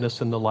 not the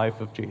goodness and the life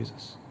of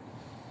Jesus.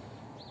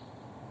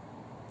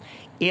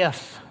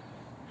 If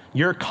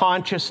your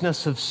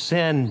consciousness of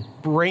sin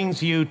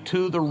brings you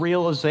to the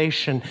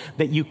realization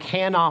that you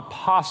cannot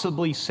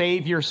possibly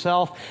save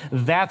yourself,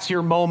 that's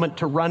your moment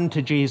to run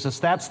to Jesus.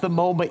 That's the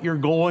moment you're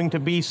going to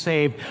be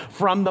saved.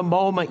 From the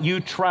moment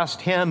you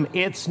trust Him,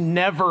 it's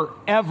never,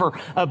 ever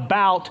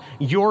about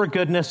your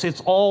goodness.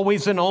 It's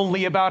always and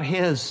only about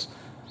His.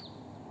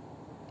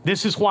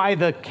 This is why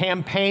the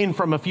campaign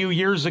from a few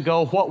years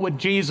ago, What Would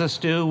Jesus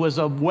Do?, was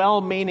a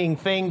well-meaning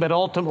thing, but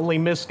ultimately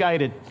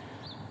misguided.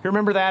 You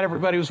remember that?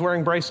 Everybody was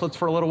wearing bracelets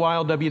for a little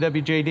while,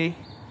 WWJD.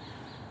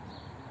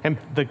 And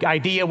the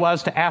idea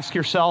was to ask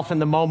yourself in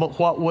the moment,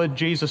 what would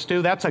Jesus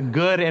do? That's a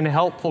good and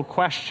helpful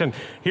question.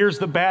 Here's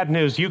the bad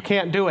news. You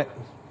can't do it.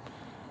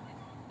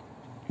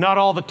 Not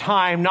all the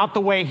time, not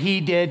the way He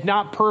did,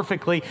 not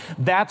perfectly.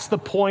 That's the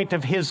point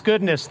of His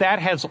goodness. That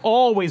has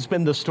always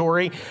been the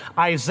story.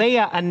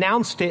 Isaiah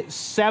announced it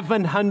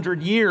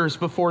 700 years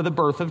before the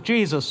birth of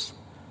Jesus.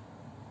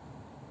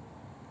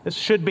 This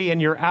should be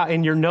in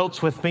your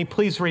notes with me.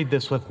 Please read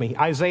this with me.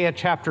 Isaiah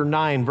chapter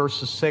 9,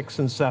 verses 6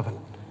 and 7.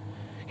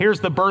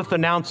 Here's the birth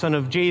announcement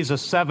of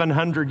Jesus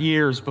 700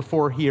 years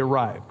before He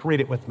arrived.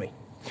 Read it with me.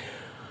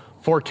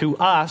 For to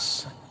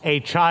us a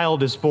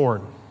child is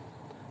born.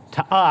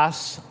 To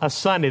us a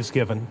son is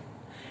given,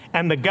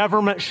 and the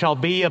government shall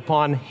be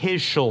upon His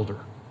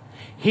shoulder.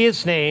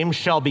 His name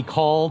shall be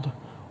called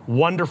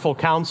Wonderful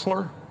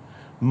Counselor,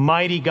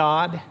 Mighty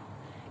God,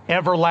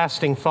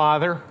 Everlasting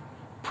Father,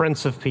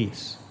 Prince of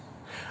Peace.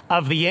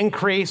 Of the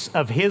increase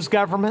of His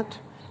government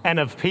and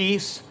of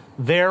peace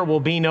there will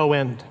be no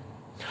end.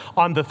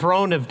 On the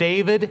throne of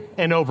David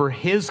and over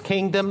His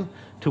kingdom,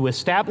 to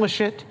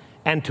establish it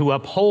and to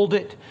uphold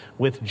it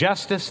with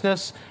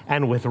justice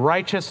and with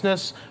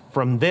righteousness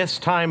from this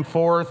time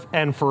forth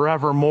and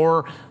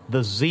forevermore.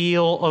 The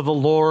zeal of the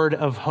Lord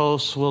of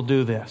hosts will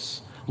do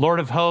this.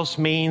 Lord of hosts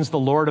means the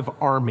Lord of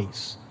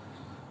armies.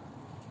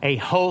 A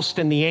host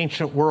in the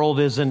ancient world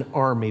is an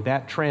army.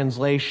 That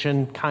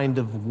translation kind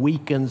of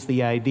weakens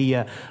the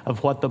idea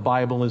of what the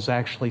Bible is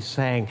actually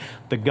saying.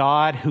 The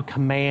God who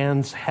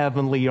commands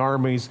heavenly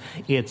armies,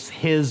 it's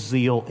His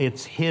zeal,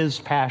 it's His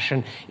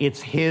passion,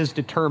 it's His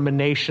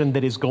determination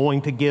that is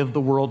going to give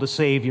the world a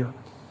Savior.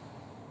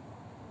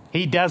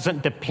 He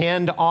doesn't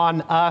depend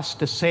on us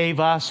to save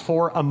us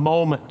for a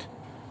moment.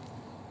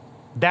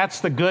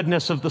 That's the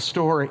goodness of the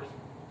story.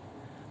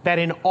 That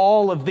in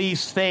all of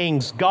these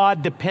things,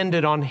 God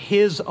depended on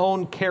His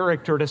own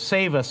character to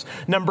save us.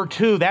 Number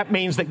two, that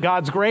means that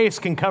God's grace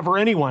can cover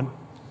anyone.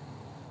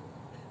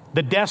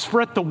 The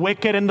desperate, the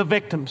wicked, and the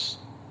victims.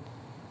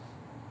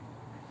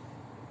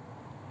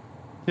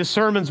 This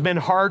sermon's been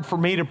hard for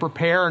me to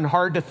prepare and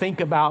hard to think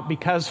about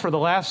because for the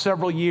last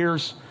several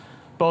years,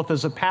 both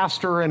as a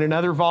pastor and in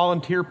other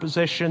volunteer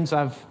positions,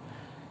 I've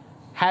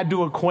had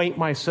to acquaint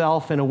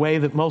myself in a way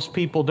that most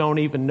people don't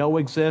even know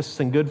exists,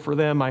 and good for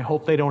them. I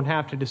hope they don't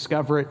have to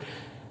discover it.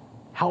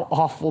 How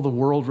awful the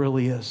world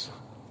really is.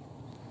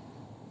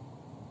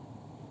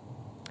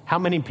 How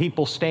many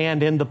people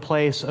stand in the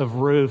place of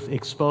Ruth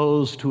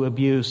exposed to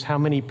abuse? How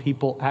many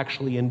people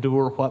actually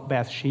endure what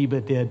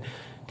Bathsheba did,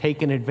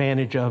 taken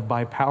advantage of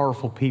by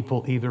powerful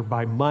people, either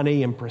by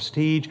money and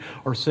prestige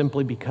or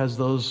simply because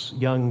those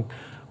young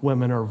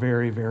women are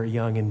very, very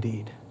young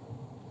indeed?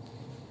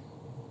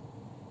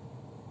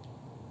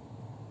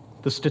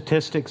 The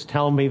statistics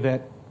tell me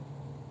that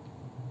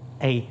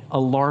an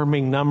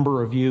alarming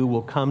number of you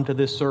will come to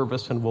this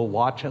service and will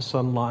watch us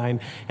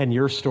online, and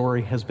your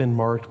story has been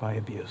marked by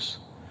abuse.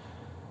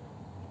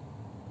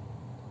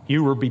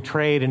 You were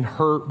betrayed and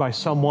hurt by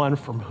someone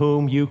from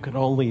whom you could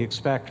only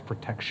expect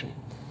protection.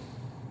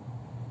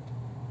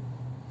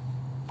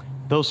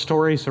 Those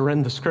stories are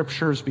in the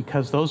scriptures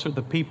because those are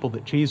the people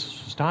that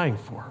Jesus was dying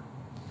for.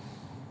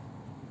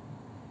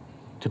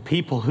 To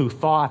people who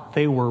thought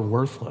they were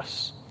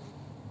worthless,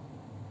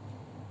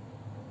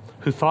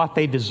 who thought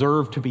they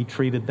deserved to be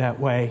treated that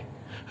way,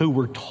 who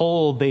were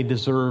told they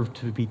deserved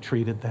to be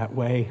treated that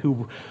way,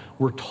 who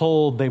were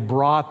told they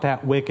brought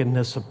that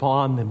wickedness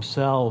upon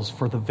themselves.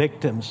 For the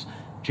victims,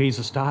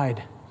 Jesus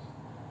died.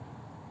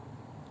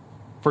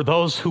 For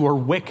those who are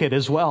wicked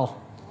as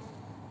well.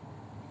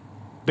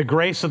 The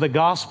grace of the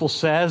gospel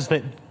says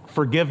that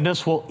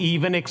forgiveness will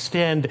even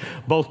extend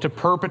both to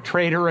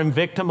perpetrator and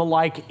victim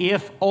alike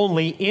if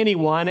only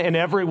anyone and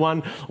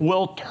everyone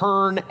will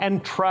turn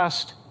and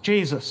trust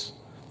Jesus.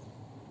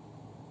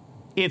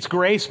 It's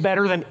grace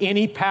better than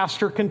any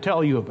pastor can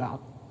tell you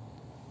about.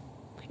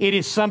 It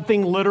is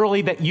something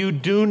literally that you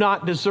do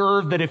not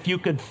deserve, that if you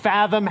could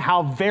fathom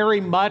how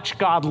very much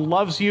God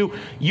loves you,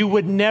 you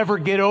would never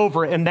get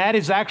over it. And that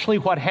is actually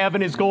what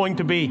heaven is going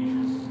to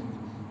be.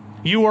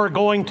 You are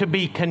going to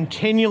be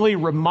continually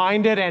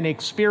reminded and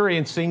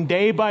experiencing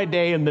day by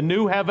day in the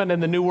new heaven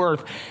and the new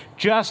earth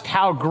just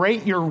how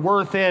great your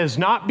worth is,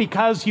 not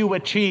because you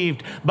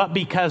achieved, but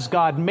because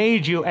God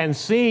made you, and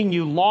seeing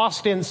you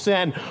lost in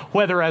sin,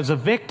 whether as a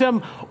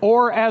victim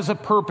or as a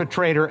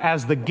perpetrator,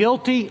 as the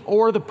guilty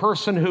or the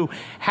person who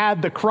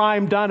had the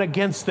crime done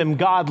against them.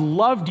 God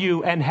loved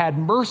you and had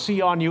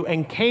mercy on you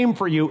and came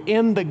for you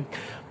in the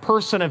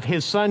person of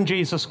his Son,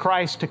 Jesus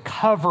Christ, to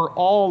cover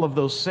all of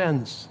those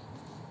sins.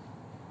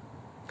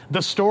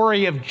 The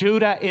story of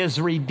Judah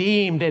is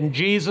redeemed, and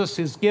Jesus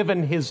is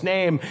given his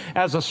name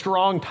as a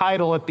strong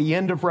title at the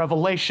end of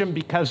Revelation,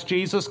 because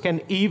Jesus can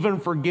even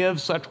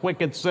forgive such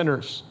wicked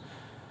sinners.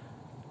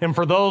 And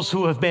for those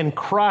who have been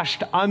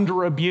crushed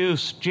under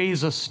abuse,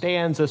 Jesus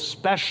stands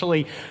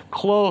especially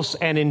close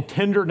and in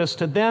tenderness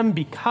to them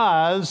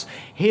because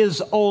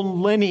his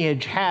own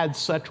lineage had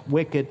such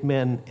wicked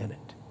men in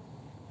it.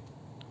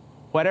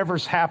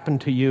 Whatever's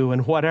happened to you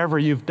and whatever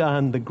you've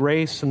done, the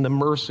grace and the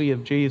mercy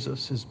of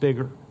Jesus is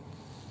bigger.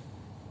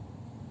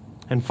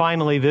 And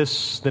finally,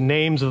 the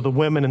names of the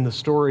women in the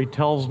story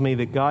tells me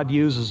that God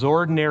uses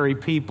ordinary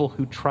people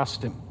who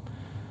trust him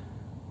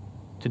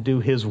to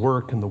do his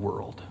work in the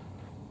world.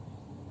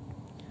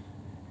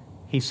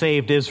 He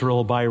saved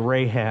Israel by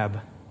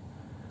Rahab,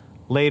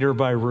 later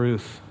by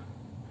Ruth,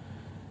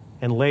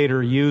 and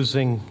later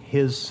using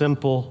his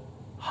simple,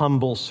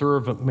 humble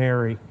servant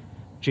Mary,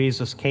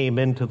 Jesus came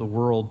into the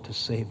world to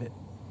save it.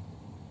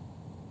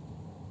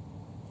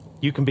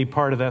 You can be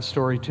part of that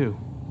story too.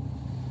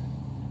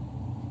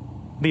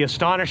 The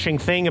astonishing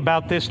thing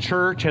about this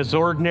church, as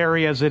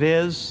ordinary as it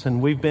is,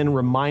 and we've been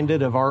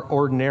reminded of our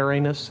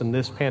ordinariness in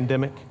this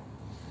pandemic,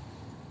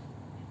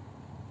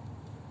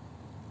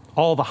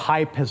 all the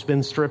hype has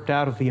been stripped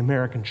out of the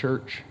American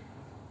church.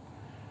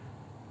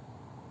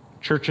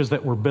 Churches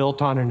that were built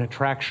on an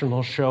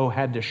attractional show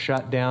had to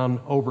shut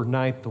down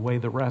overnight the way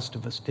the rest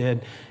of us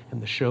did,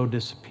 and the show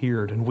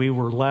disappeared. And we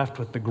were left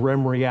with the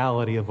grim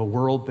reality of a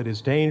world that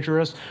is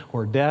dangerous,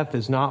 where death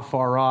is not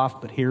far off,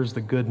 but here's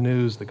the good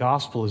news: the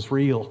gospel is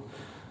real.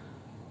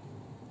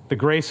 The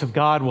grace of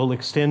God will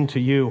extend to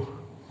you.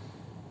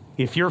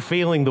 If you're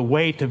feeling the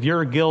weight of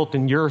your guilt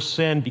and your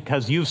sin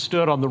because you've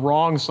stood on the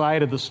wrong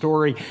side of the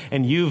story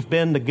and you've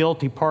been the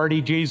guilty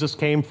party, Jesus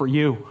came for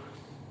you.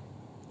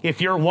 If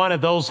you're one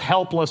of those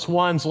helpless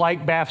ones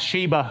like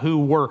Bathsheba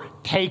who were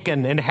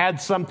taken and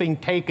had something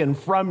taken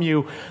from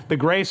you, the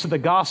grace of the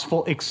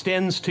gospel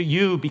extends to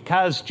you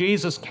because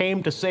Jesus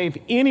came to save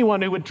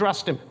anyone who would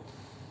trust him.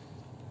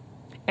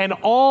 And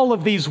all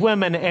of these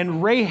women,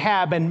 and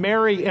Rahab and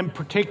Mary in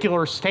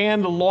particular,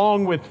 stand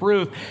along with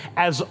Ruth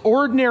as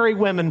ordinary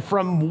women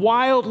from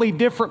wildly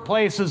different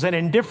places and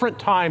in different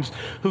times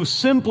who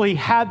simply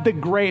had the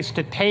grace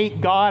to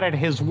take God at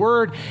his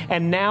word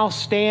and now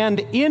stand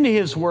in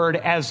his word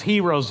as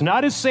heroes,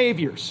 not as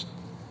saviors,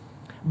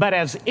 but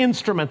as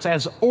instruments,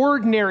 as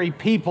ordinary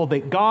people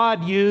that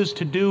God used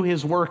to do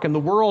his work in the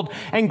world,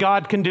 and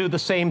God can do the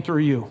same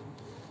through you.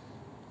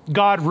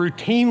 God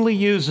routinely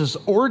uses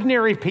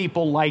ordinary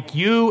people like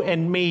you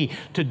and me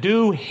to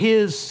do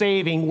his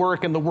saving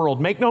work in the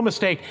world. Make no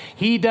mistake,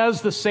 he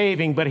does the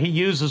saving, but he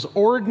uses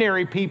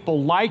ordinary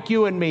people like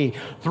you and me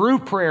through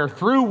prayer,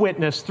 through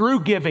witness, through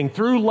giving,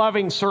 through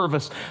loving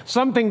service,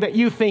 something that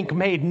you think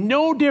made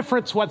no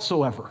difference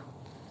whatsoever.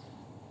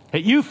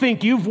 That you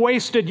think you've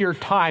wasted your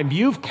time,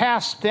 you've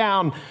cast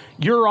down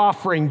your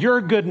offering, your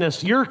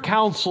goodness, your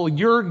counsel,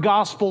 your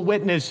gospel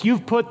witness,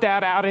 you've put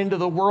that out into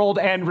the world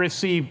and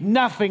received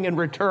nothing in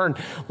return.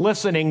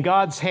 Listen, in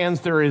God's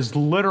hands, there is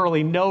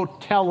literally no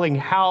telling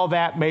how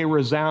that may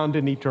resound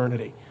in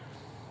eternity.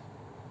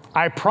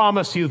 I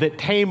promise you that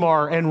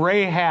Tamar and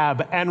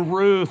Rahab and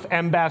Ruth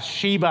and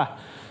Bathsheba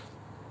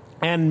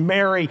and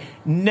Mary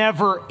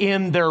never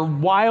in their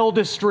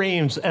wildest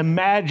dreams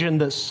imagined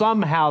that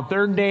somehow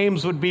their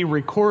names would be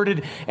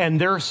recorded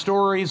and their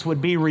stories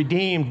would be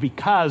redeemed,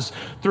 because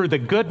through the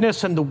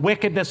goodness and the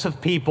wickedness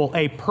of people,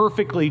 a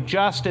perfectly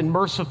just and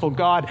merciful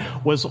God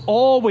was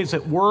always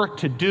at work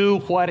to do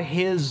what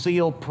his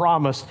zeal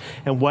promised,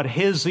 and what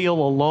his zeal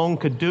alone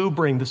could do: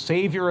 bring the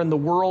Savior in the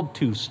world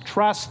to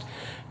trust,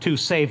 to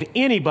save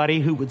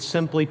anybody who would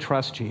simply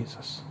trust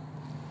Jesus.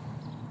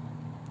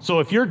 So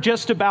if you're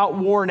just about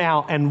worn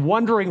out and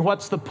wondering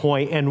what's the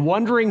point and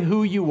wondering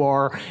who you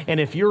are, and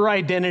if your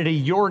identity,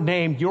 your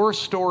name, your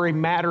story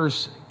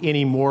matters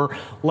anymore,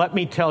 let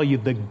me tell you,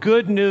 the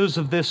good news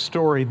of this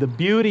story, the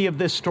beauty of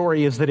this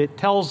story, is that it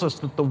tells us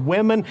that the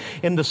women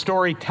in the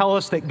story tell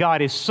us that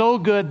God is so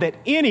good that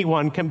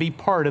anyone can be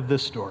part of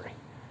this story.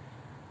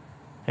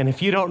 And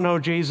if you don't know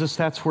Jesus,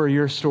 that's where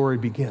your story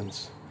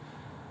begins.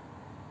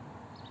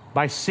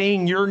 By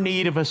seeing your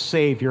need of a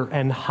Savior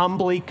and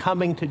humbly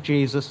coming to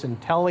Jesus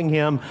and telling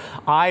him,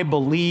 I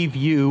believe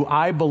you,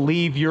 I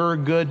believe your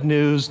good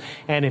news.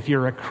 And if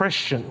you're a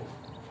Christian,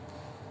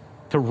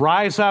 to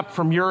rise up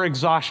from your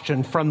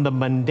exhaustion, from the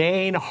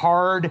mundane,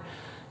 hard,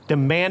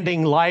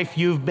 demanding life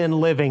you've been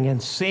living,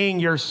 and seeing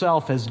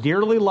yourself as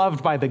dearly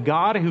loved by the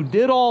God who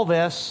did all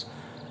this,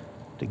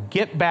 to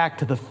get back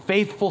to the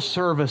faithful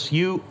service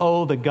you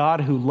owe the God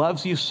who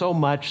loves you so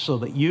much, so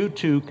that you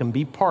too can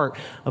be part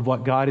of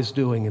what God is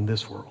doing in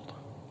this world.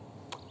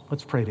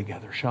 Let's pray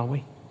together, shall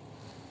we?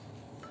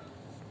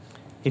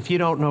 If you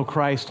don't know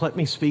Christ, let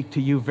me speak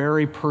to you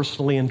very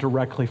personally and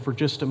directly for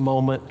just a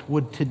moment.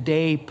 Would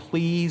today,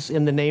 please,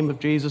 in the name of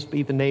Jesus,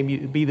 be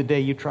the day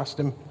you trust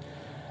him?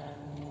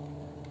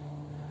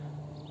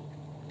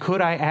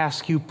 Could I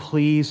ask you,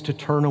 please, to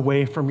turn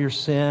away from your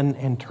sin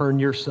and turn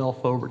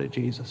yourself over to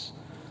Jesus?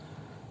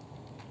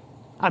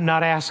 I'm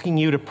not asking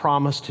you to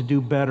promise to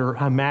do better.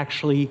 I'm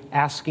actually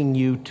asking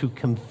you to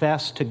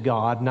confess to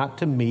God, not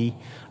to me.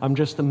 I'm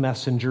just the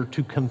messenger,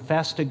 to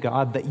confess to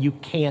God that you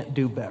can't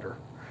do better,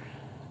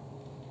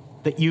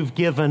 that you've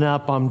given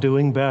up on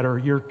doing better.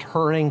 You're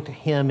turning to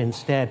him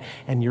instead,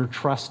 and you're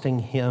trusting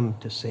him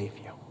to save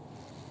you.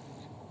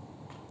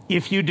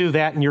 If you do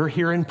that and you're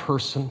here in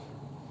person,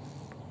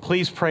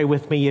 please pray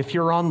with me. If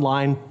you're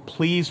online,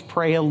 please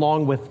pray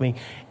along with me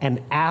and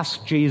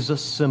ask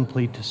Jesus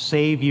simply to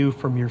save you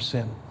from your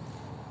sin.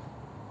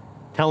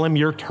 Tell him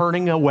you're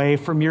turning away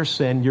from your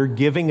sin, you're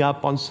giving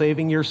up on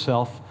saving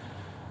yourself,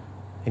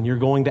 and you're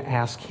going to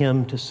ask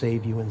him to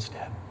save you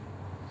instead.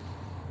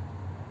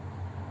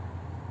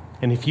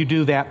 And if you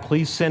do that,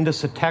 please send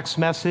us a text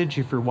message.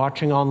 If you're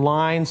watching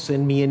online,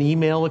 send me an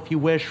email if you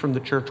wish from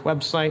the church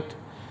website.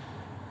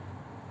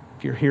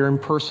 If you're here in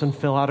person,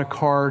 fill out a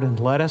card and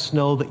let us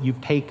know that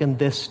you've taken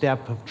this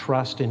step of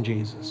trust in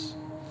Jesus.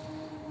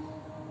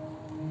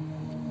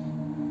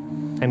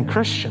 And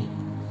Christian,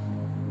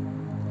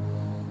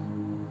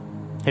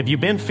 have you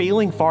been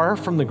feeling far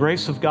from the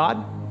grace of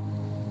God?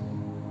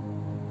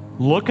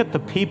 Look at the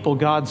people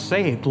God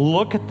saved.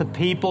 Look at the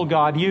people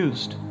God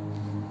used.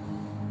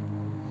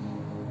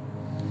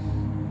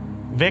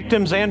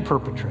 Victims and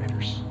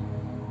perpetrators.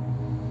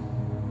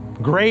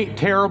 Great,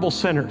 terrible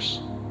sinners.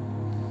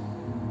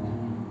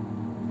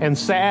 And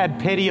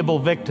sad, pitiable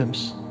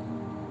victims,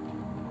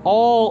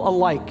 all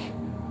alike,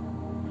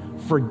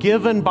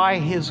 forgiven by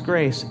his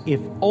grace, if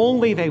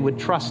only they would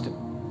trust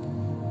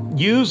him.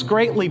 Used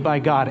greatly by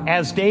God,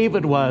 as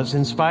David was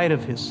in spite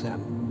of his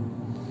sin.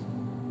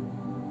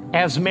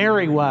 As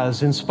Mary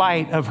was in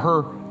spite of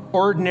her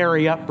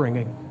ordinary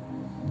upbringing,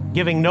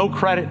 giving no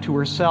credit to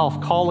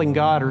herself, calling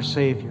God her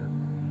Savior.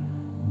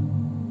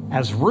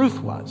 As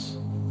Ruth was,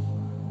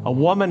 a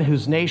woman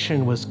whose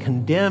nation was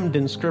condemned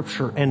in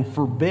Scripture and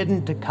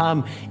forbidden to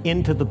come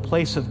into the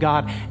place of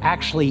God,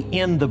 actually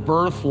in the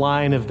birth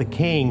line of the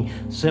King,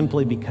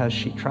 simply because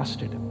she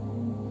trusted him.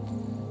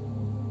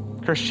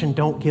 Christian,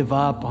 don't give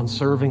up on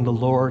serving the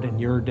Lord in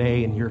your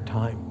day and your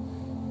time.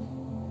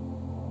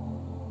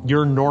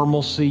 Your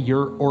normalcy,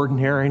 your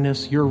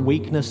ordinariness, your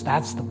weakness,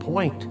 that's the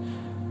point.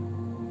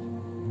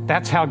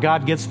 That's how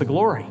God gets the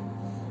glory.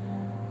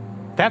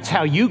 That's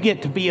how you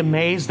get to be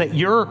amazed that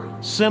your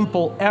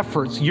simple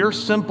efforts, your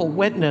simple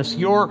witness,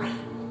 your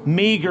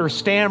meager,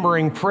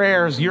 stammering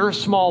prayers, your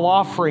small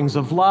offerings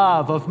of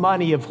love, of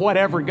money, of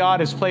whatever God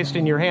has placed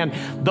in your hand,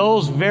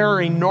 those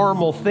very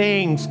normal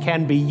things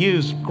can be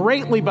used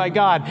greatly by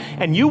God,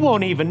 and you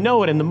won't even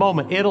know it in the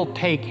moment. It'll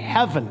take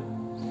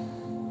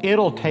heaven.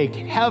 It'll take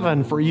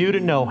heaven for you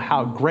to know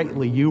how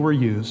greatly you were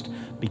used,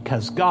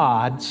 because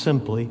God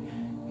simply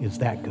is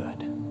that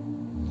good.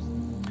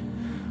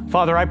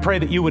 Father, I pray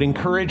that you would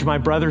encourage my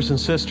brothers and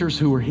sisters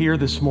who are here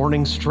this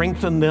morning.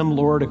 Strengthen them,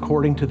 Lord,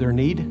 according to their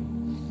need.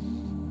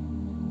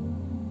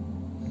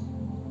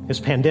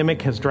 This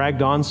pandemic has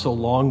dragged on so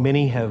long,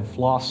 many have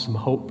lost some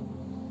hope.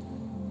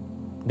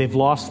 They've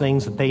lost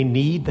things that they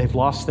need. They've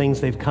lost things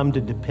they've come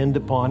to depend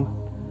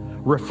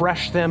upon.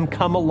 Refresh them,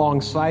 come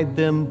alongside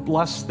them,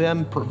 bless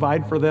them,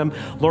 provide for them.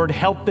 Lord,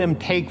 help them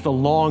take the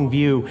long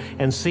view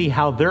and see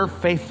how their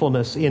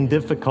faithfulness in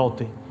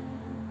difficulty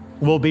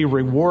will be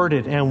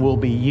rewarded and will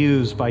be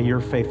used by your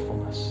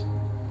faithfulness.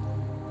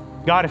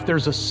 God, if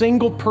there's a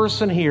single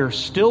person here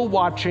still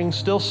watching,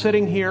 still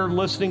sitting here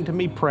listening to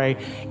me pray,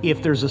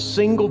 if there's a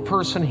single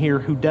person here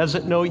who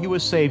doesn't know you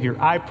as Savior,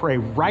 I pray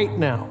right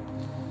now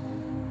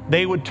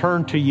they would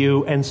turn to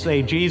you and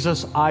say,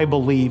 Jesus, I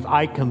believe.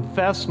 I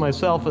confess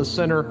myself a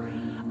sinner.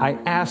 I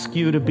ask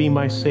you to be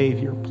my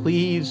Savior.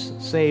 Please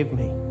save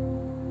me.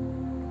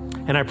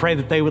 And I pray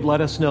that they would let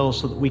us know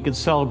so that we could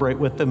celebrate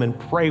with them and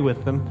pray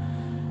with them.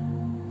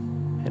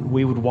 And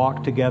we would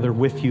walk together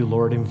with you,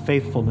 Lord, in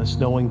faithfulness,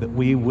 knowing that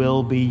we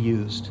will be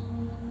used.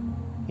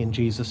 In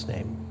Jesus'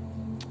 name,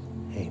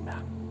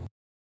 amen.